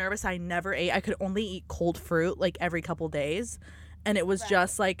so nervous. I never ate. I could only eat cold fruit like every couple days, and it was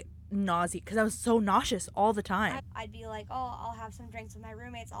just like nausea because I was so nauseous all the time. I'd be like, oh, I'll have some drinks with my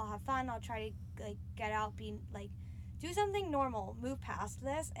roommates. I'll have fun. I'll try to like get out, be like, do something normal, move past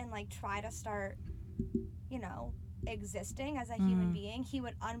this, and like try to start, existing as a human being. He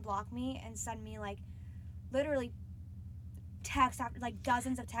would unblock me and send me like literally texts after like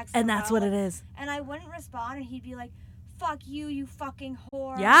dozens of texts. And that's what it is. And I wouldn't respond, and he'd be like, fuck you, you fucking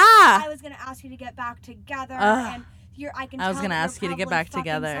whore. Yeah. I was gonna ask you to get back together, and I was gonna ask you to get back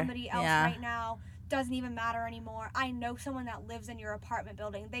together. Somebody else right now. Doesn't even matter anymore. I know someone that lives in your apartment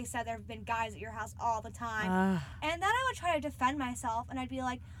building. They said there have been guys at your house all the time. And then I would try to defend myself, and I'd be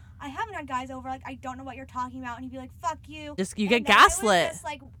like, I haven't had guys over. Like, I don't know what you're talking about. And he'd be like, fuck you. You get gaslit. Just,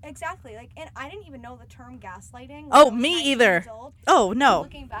 like, exactly. Like, and I didn't even know the term gaslighting. Oh, me either. Oh, no.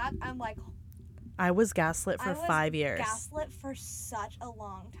 Looking back, I'm like, I was gaslit for 5 years. Gaslit for such a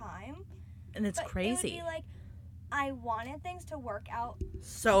long time. And it's crazy. It would be like, I wanted things to work out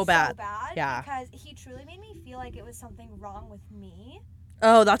so bad. Yeah. Because he truly made me feel like it was something wrong with me.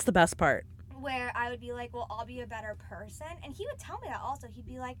 Oh, that's the best part. Where I would be like, well, I'll be a better person. And he would tell me that also. He'd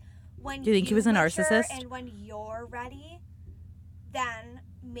be like, when do you think he was a narcissist? And when you're ready, then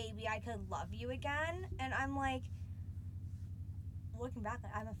maybe I could love you again. And I'm like, looking back,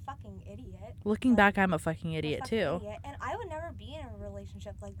 I'm a fucking idiot. Looking back, I'm a fucking idiot too. Idiot. And I would never be in a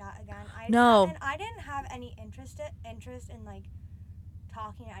relationship like that again. I didn't have any interest in like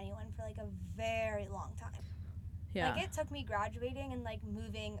talking to anyone for like a very long time. Yeah. Like, it took me graduating and like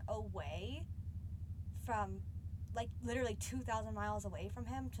moving away from like literally 2,000 miles away from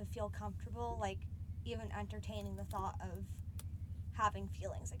him to feel comfortable, like even entertaining the thought of having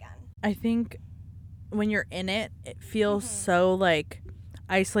feelings again. I think when you're in it, it feels so like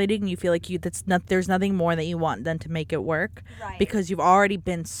isolating. You feel like there's nothing more that you want than to make it work, right? Because you've already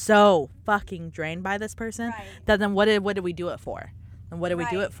been so fucking drained by this person. Right. That then what did we do it for? And what do we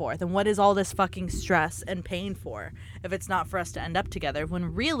do it for? Then what is all this fucking stress and pain for if it's not for us to end up together?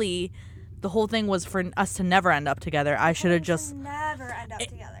 When really, the whole thing was for us to never end up together. I should have just never end up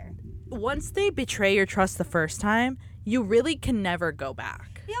together. Once they betray your trust the first time, you really can never go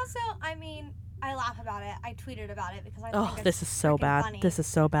back. He also, I mean, I laugh about it. I tweeted about it because I think it's this is so bad. funny. This is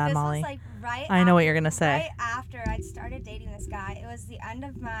so bad, Molly. This was like I know what you're gonna say. Right after I'd started dating this guy, it was the end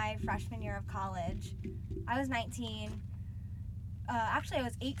of my freshman year of college. I was 19. Actually, I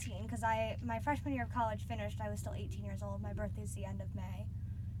was 18 because my freshman year of college finished. I was still 18 years old. My birthday's the end of May.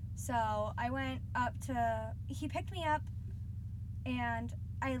 So I went up to, he picked me up, and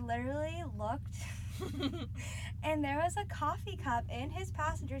I literally looked, and there was a coffee cup in his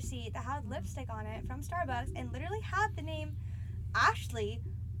passenger seat that had lipstick on it from Starbucks, and literally had the name Ashley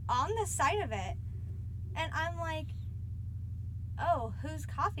on the side of it. And I'm like, oh, whose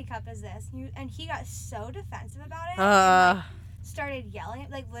coffee cup is this? And he got so defensive about it. And, like, started yelling.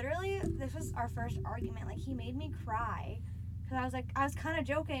 Like, literally, this was our first argument. Like, he made me cry. Because I was kind of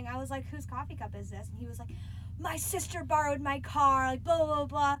joking. I was like, whose coffee cup is this? And he was like, my sister borrowed my car. Like, blah, blah,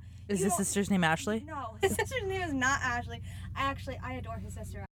 blah. Is his sister's name Ashley? No, his sister's name is not Ashley. I adore his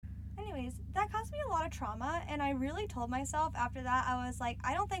sister. Anyways, that caused me a lot of trauma. And I really told myself after that, I was like,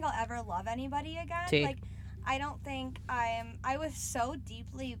 I don't think I'll ever love anybody again. Like, I don't think I was so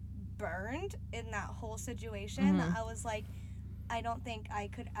deeply burned in that whole situation that I was like, I don't think I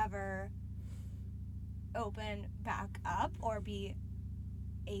could ever open back up or be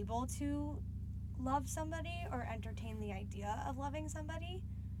able to love somebody or entertain the idea of loving somebody.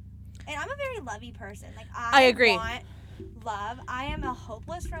 And I'm a very lovey person. Like, I agree. Want love. I am a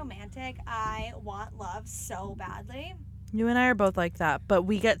hopeless romantic. I want love so badly. You and I are both like that, but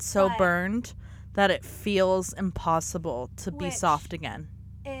we get so burned that it feels impossible to be soft again.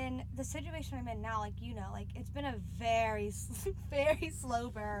 In the situation I'm in now, like, you know, like, it's been a very, very slow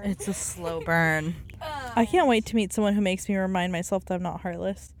burn. It's a slow burn. I can't wait to meet someone who makes me remind myself that I'm not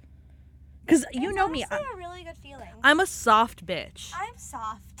heartless. Because you know me. It's a really good feeling. I'm a soft bitch. I'm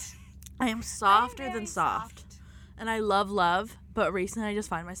soft. I am softer than soft. And I love, but recently I just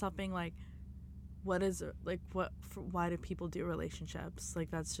find myself being like, what is it? Like, why do people do relationships? Like,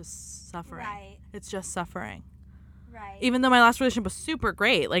 that's just suffering. Right. It's just suffering. Right. Even though my last relationship was super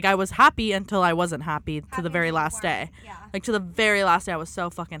great. Like, I was happy until I wasn't happy to the very last day. Yeah. Like, to the very last day, I was so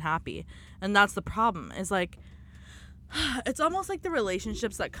fucking happy. And that's the problem, is like, it's almost like the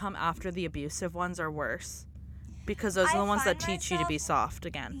relationships that come after the abusive ones are worse. Because those are the ones that teach you to be soft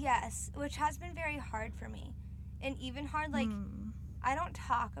again. Yes, which has been very hard for me. And even hard, like, I don't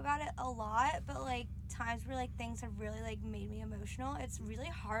talk about it a lot, but, like, times where, like, things have really, like, made me emotional, it's really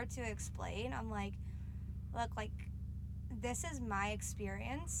hard to explain. I'm like, look, like, this is my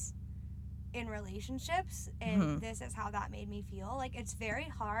experience in relationships, and this is how that made me feel. Like, it's very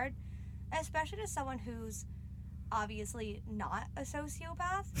hard, especially to someone who's obviously not a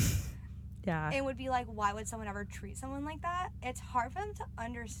sociopath. Yeah. And would be like, why would someone ever treat someone like that? It's hard for them to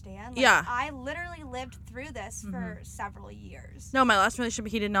understand. Like, yeah. I literally lived through this for several years. No, my last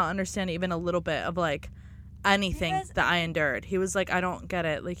relationship, he did not understand even a little bit of, like, anything that I endured. He was like, I don't get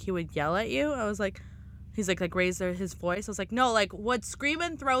it. Like, he would yell at you. I was like, he's like raise his voice. I was like, no, like, would scream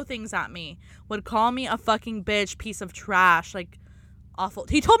and throw things at me. Would call me a fucking bitch, piece of trash. Like, awful.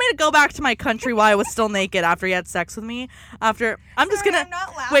 He told me to go back to my country while I was still naked after he had sex with me. I'm not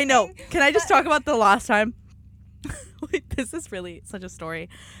laughing. Wait, no. Can I just talk about the last time? Wait, this is really such a story.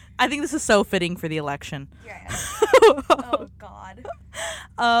 I think this is so fitting for the election. Yeah. Oh, God.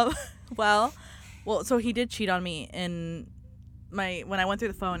 Well, so he did cheat on me when I went through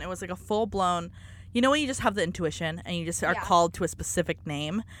the phone. It was like a full-blown, you know when you just have the intuition and you just are called to a specific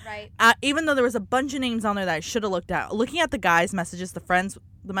name? Right. Even though there was a bunch of names on there that I should have looked at. Looking at the guys' messages, the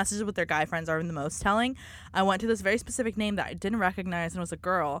messages with their guy friends are the most telling. I went to this very specific name that I didn't recognize, and it was a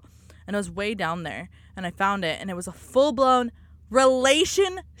girl. And it was way down there. And I found it, and it was a full-blown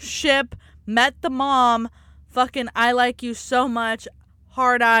relationship. Met the mom. Fucking, I like you so much.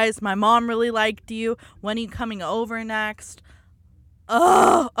 Hard eyes. My mom really liked you. When are you coming over next?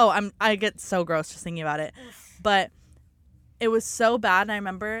 I get so gross just thinking about it. But it was so bad, and I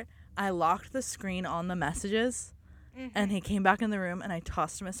remember I locked the screen on the messages, and he came back in the room, and I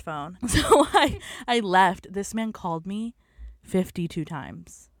tossed him his phone. So I left. This man called me 52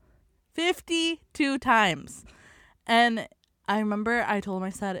 times. 52 times. And I remember I told him, I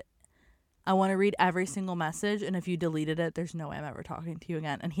said, I want to read every single message, and if you deleted it, there's no way I'm ever talking to you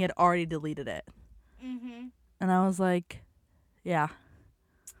again. And he had already deleted it. And I was like, yeah.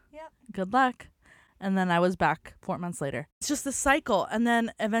 Yep. Good luck. And then I was back 4 months later. It's just the cycle. And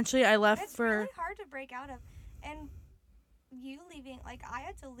then eventually I left it's really hard to break out of. And you leaving, like, I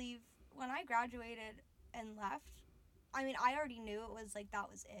had to leave when I graduated and left. I mean, I already knew it was, like, that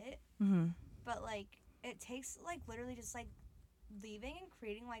was it. But, like, it takes, like, literally just, like, leaving and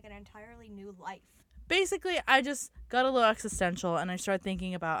creating, like, an entirely new life. Basically, I just got a little existential, and I started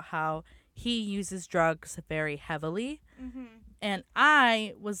thinking about how he uses drugs very heavily. And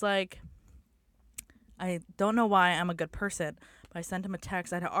I was like, I don't know why I'm a good person, but I sent him a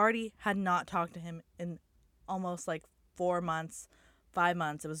text. I had not talked to him in almost like 4 months, 5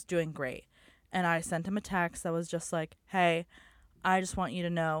 months. It was doing great. And I sent him a text that was just like, hey, I just want you to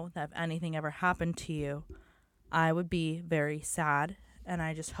know that if anything ever happened to you, I would be very sad. And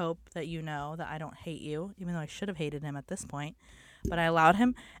I just hope that you know that I don't hate you, even though I should have hated him at this point. But I allowed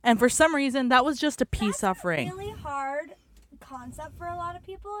him. And for some reason, that was just a peace That's offering. a really hard concept for a lot of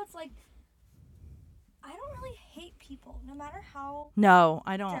people. It's like, I don't really hate people, no matter how No,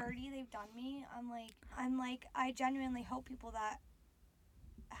 I don't. dirty they've done me. I'm like, I genuinely hope people that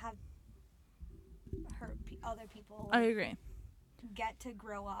have hurt other people I agree. get to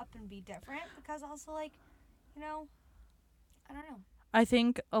grow up and be different, because also, like, you know, I don't know. I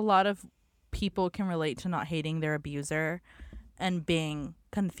think a lot of people can relate to not hating their abuser and being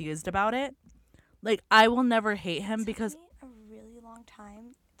confused about it. Like, I will never hate him because... It took me a really long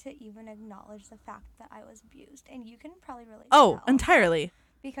time to even acknowledge the fact that I was abused. And you can probably relate to that. Entirely.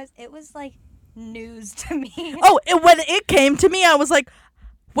 Because it was, like, news to me. When it came to me, I was like,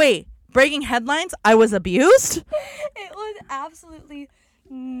 wait, breaking headlines? I was abused? It was absolutely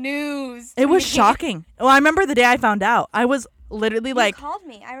news. It was shocking. Well, I remember the day I found out. I was literally You like... called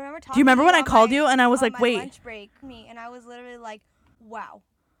me. I remember talking Do you remember to when I on called my- you and I was on like, my wait. lunch break, and I was literally like, wow,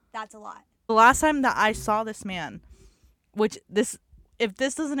 that's a lot. The last time that I saw this man, if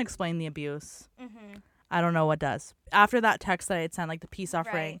this doesn't explain the abuse, Mm-hmm. I don't know what does. After that text that I had sent, like the peace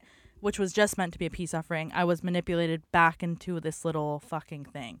offering, Right. which was just meant to be a peace offering, I was manipulated back into this little fucking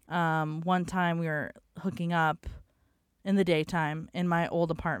thing. One time we were hooking up in the daytime in my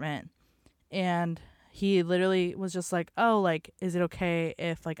old apartment, and he literally was just like, oh, like, is it okay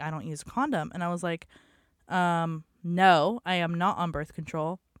if, like, I don't use a condom? And I was like, no, I am not on birth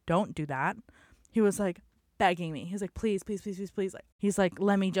control. Don't do that. He was like begging me. He's like, please, please, please, please, please. Like, he's like,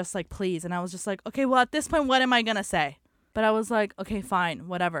 let me just, like, please. And I was just like, okay, well, at this point, what am I going to say? But I was like, okay, fine,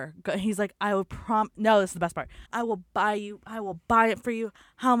 whatever. He's like, I will no, this is the best part. I will buy it for you.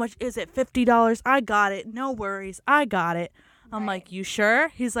 How much is it? $50. I got it. No worries. I got it. I'm Right. like, you sure?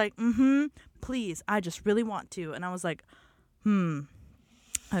 He's like, please. I just really want to. And I was like,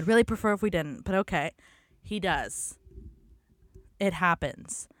 I'd really prefer if we didn't, but okay. He does. It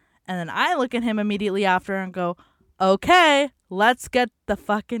happens. And then I look at him immediately after and go, okay, let's get the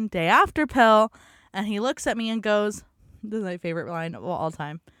fucking day after pill. And he looks at me and goes, this is my favorite line of all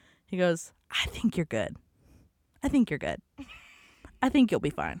time. He goes, I think you're good. I think you're good. I think you'll be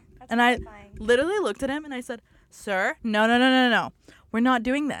fine. That's And I horrifying. literally looked at him and I said, sir, no. We're not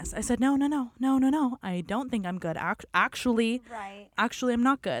doing this. I said, no. I don't think I'm good. Actually, Right. I'm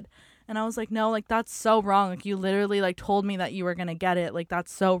not good. And I was like, no, like, that's so wrong. Like, you literally, like, told me that you were going to get it. Like,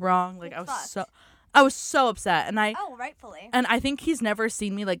 that's so wrong. Like, It's I was so upset. And Oh, rightfully. and I think he's never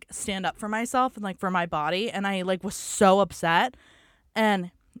seen me, like, stand up for myself and, like, for my body. And I, like, was so upset.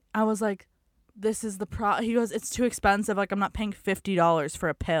 And I was like, this is the he goes, it's too expensive. Like, I'm not paying $50 for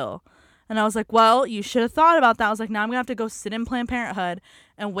a pill. And I was like, well, you should have thought about that. I was like, now I'm going to have to go sit in Planned Parenthood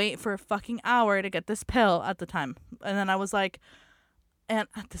and wait for a fucking hour to get this pill at the time. And then I was like, and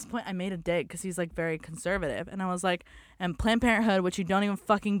at this point, I made a dig because he's, like, very conservative. And I was like, and Planned Parenthood, which you don't even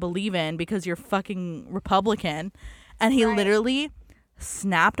fucking believe in because you're fucking Republican. And he Right. literally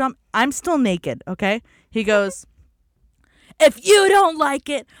snapped on, I'm still naked, okay? He goes, if you don't like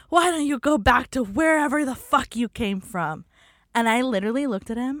it, why don't you go back to wherever the fuck you came from? And I literally looked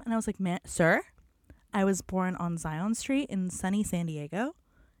at him and I was like, man, sir, I was born on Zion Street in sunny San Diego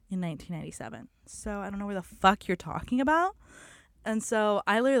in 1997. So I don't know where the fuck you're talking about. And so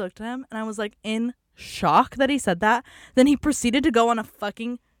I literally looked at him and I was like in shock that he said that. Then he proceeded to go on a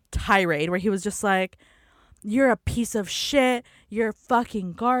fucking tirade where he was just like, you're a piece of shit. You're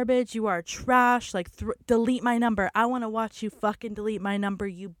fucking garbage. You are trash. Like, delete my number. I want to watch you fucking delete my number,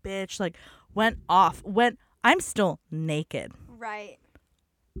 you bitch. Like, went off. I'm still naked Right.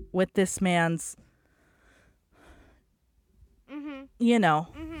 with this man's, Mm-hmm. you know.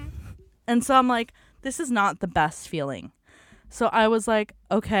 Mm-hmm. And so I'm like, this is not the best feeling. So I was like,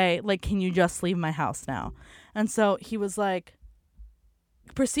 okay, like, can you just leave my house now? And so he was like,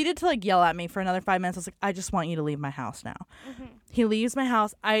 proceeded to, like, yell at me for another 5 minutes. I was like, I just want you to leave my house now. Mm-hmm. He leaves my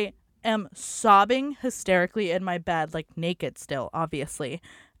house. I am sobbing hysterically in my bed, like, naked still, obviously.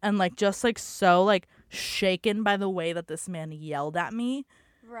 And, like, just, like, so, like, shaken by the way that this man yelled at me.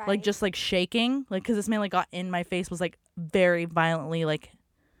 Right. Like, just, like, shaking. Like, because this man, like, got in my face, was, like, very violently, like,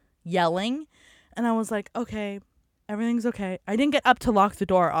 yelling. And I was like, okay, everything's okay. I didn't get up to lock the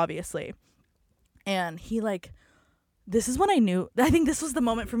door, obviously. And he, like, this is when I knew, I think this was the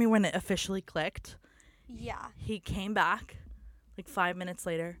moment for me when it officially clicked. Yeah. He came back, like, 5 minutes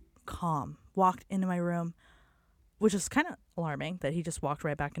later, calm, walked into my room, which is kind of alarming that he just walked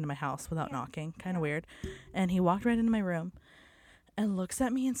right back into my house without Yeah. knocking. Kind of weird. And he walked right into my room and looks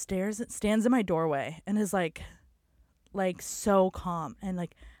at me and stands in my doorway and is like, like so calm and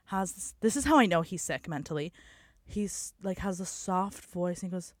like has this is how I know he's sick mentally. He's like has a soft voice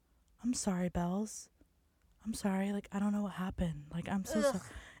and he goes, "I'm sorry, Bells. I'm sorry. Like I don't know what happened. Like I'm so sorry."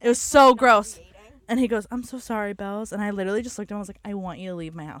 It was so gross. And he goes, "I'm so sorry, Bells." And I literally just looked at him and was like, "I want you to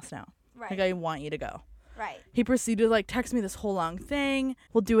leave my house now. Right. Like I want you to go." Right. He proceeded to like text me this whole long thing.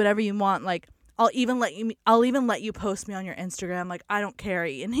 "We'll do whatever you want. Like I'll even let you post me on your Instagram. Like I don't care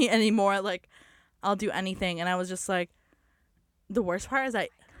anymore. Like I'll do anything." And I was just like, the worst part is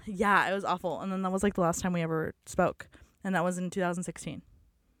yeah, it was awful. And then that was like the last time we ever spoke. And that was in 2016.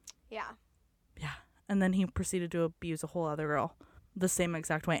 Yeah. Yeah. And then he proceeded to abuse a whole other girl the same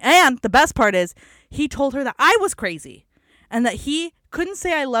exact way. And the best part is he told her that I was crazy and that he couldn't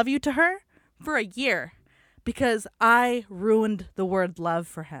say I love you to her for a year because I ruined the word love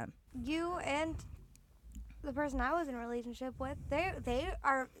for him. You and the person I was in a relationship with,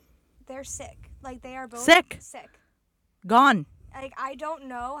 they're sick. Like they are both Sick. Gone. Like I don't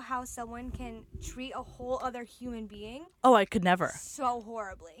know how someone can treat a whole other human being Oh, I could never. so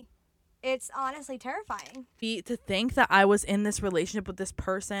horribly. It's honestly terrifying. To think that I was in this relationship with this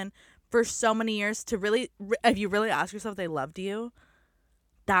person for so many years to really, if you really ask yourself if they loved you,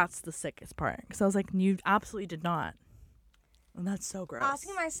 that's the sickest part. Because I was like, you absolutely did not. And that's so gross.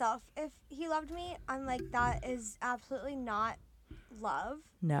 Asking myself if he loved me, I'm like, that is absolutely not love.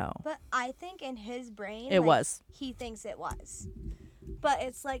 No. But I think in his brain, It was. He thinks it was. But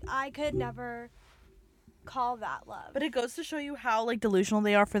it's like, I could never call that love. But it goes to show you how like delusional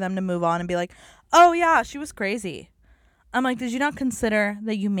they are for them to move on and be like, "Oh yeah, she was crazy." I'm like, did you not consider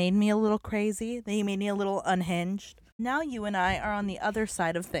that you made me a little crazy? That you made me a little unhinged? Now you and I are on the other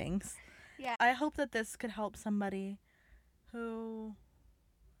side of things. Yeah. I hope that this could help somebody who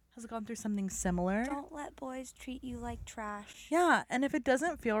has gone through something similar. Don't let boys treat you like trash. Yeah, and if it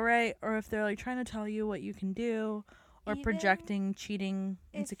doesn't feel right, or if they're like trying to tell you what you can do, or Even projecting cheating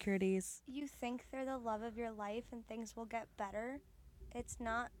if insecurities. You think they're the love of your life and things will get better, it's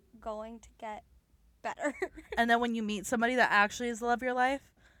not going to get better. And then when you meet somebody that actually is the love of your life,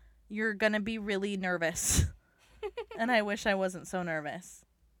 you're going to be really nervous. And I wish I wasn't so nervous.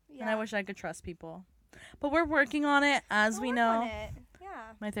 Yeah. And I wish I could trust people. But we're working on it, as we Work know. on it. Yeah.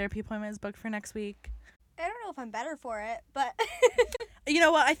 My therapy appointment is booked for next week. I don't know if I'm better for it, but You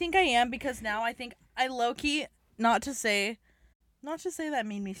know what? I think I am, because now I think I low-key, not to say that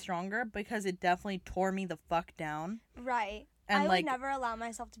made me stronger, because it definitely tore me the fuck down. right. And I like, would never allow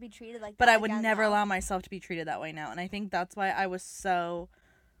myself to be treated like that. but I would again, never though. allow myself to be treated that way now. And I think that's why I was so,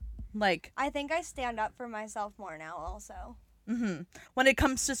 like, I think I stand up for myself more now also. when it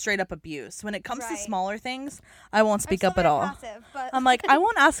comes to straight up abuse, when it comes to Right. smaller things, I won't speak I'm up still at very all. passive, but I'm like, I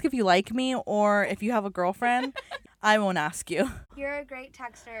won't ask if you like me or if you have a girlfriend. I won't ask you. you're a great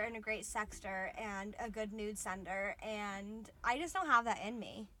texter and a great sexter and a good nude sender, and I just don't have that in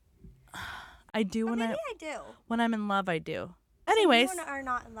me. I do Or when maybe I do. when I'm in love, I do. So Anyways, you are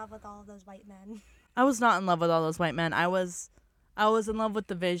not in love with all of those white men. I was not in love with all those white men. I was in love with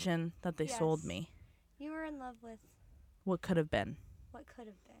the vision that they sold Yes. me. You were in love with What could have been, what could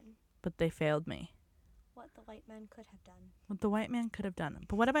have been, but they failed me. what the white men could have done. What the white man could have done.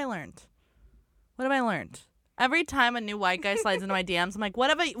 But what have I learned? What have I learned? Every time a new white guy slides into my DMs, I'm like, what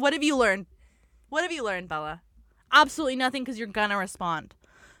have you learned? What have you learned, Bella? Absolutely nothing, because you're gonna respond.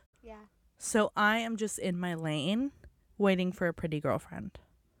 Yeah. So I am just in my lane, waiting for a pretty girlfriend.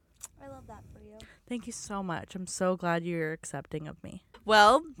 I love that for you. Thank you so much. I'm so glad you're accepting of me.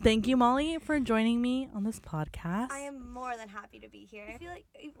 Well, thank you, Molly, for joining me on this podcast. I am more than happy to be here. I feel like,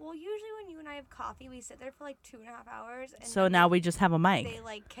 well, usually when you and I have coffee, we sit there for like 2.5 hours. And So then now we just have a mic. they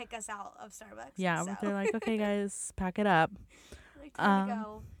like kick us out of Starbucks. Yeah, so. they're like, okay, guys, pack it up. Like, time to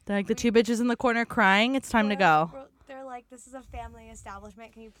go. They're like, the two bitches in the corner crying. It's time to go. They're like, this is a family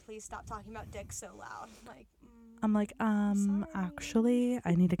establishment. Can you please stop talking about dicks so loud? Like, I'm like, sorry. actually,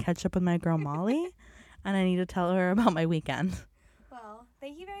 I need to catch up with my girl Molly, and I need to tell her about my weekend. well,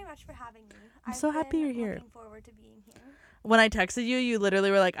 thank you very much for having me. I'm so happy you're here. Looking forward to being here. When I texted you, you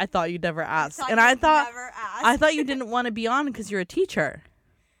literally were like, I thought you'd never ask. And I I thought never asked. you didn't want to be on because you're a teacher.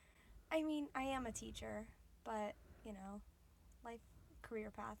 I mean, I am a teacher, but, you know, life, career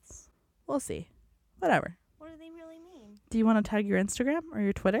paths. We'll see. Whatever. What do they really mean? Do you want to tag your Instagram or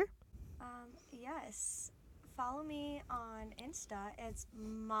your Twitter? Yes. Follow me on Insta. It's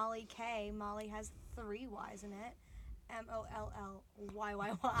Molly K. Molly has 3 Y's in it.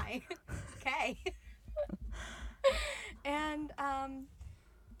 MOLLYYY K. And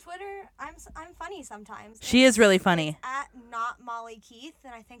Twitter, I'm funny sometimes. She is really funny. It's at not Molly Keith,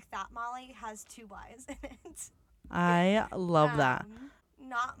 and I think that Molly has 2 Y's in it. I love that.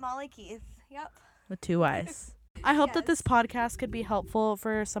 Not Molly Keith. Yep. With 2 Y's. I hope that this Yes. podcast could be helpful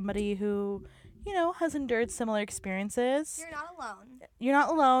for somebody who, has endured similar experiences. You're not alone. You're not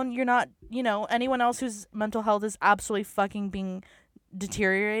alone. You're not, anyone else whose mental health is absolutely fucking being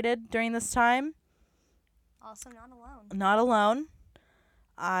deteriorated during this time. Also not alone. Not alone.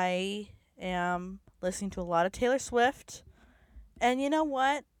 I am listening to a lot of Taylor Swift. And you know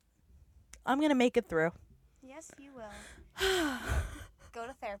what? I'm going to make it through. Yes, you will. Go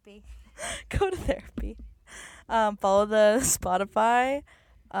to therapy. Go to therapy. Follow the Spotify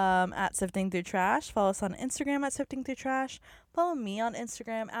at Sifting Through Trash. Follow us on Instagram at Sifting Through Trash. Follow me on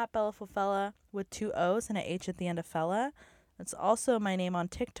Instagram at BellaFulfella with 2 O's and an H at the end of fella. That's also my name on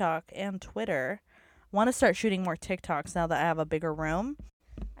TikTok and Twitter. Want to start shooting more TikToks now that I have a bigger room.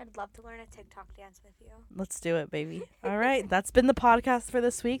 I'd love to learn a TikTok dance with you. Let's do it, baby. All right. That's been the podcast for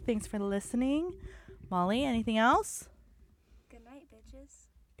this week. Thanks for listening. Molly, anything else? Good night, bitches.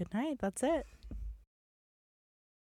 Good night. That's it.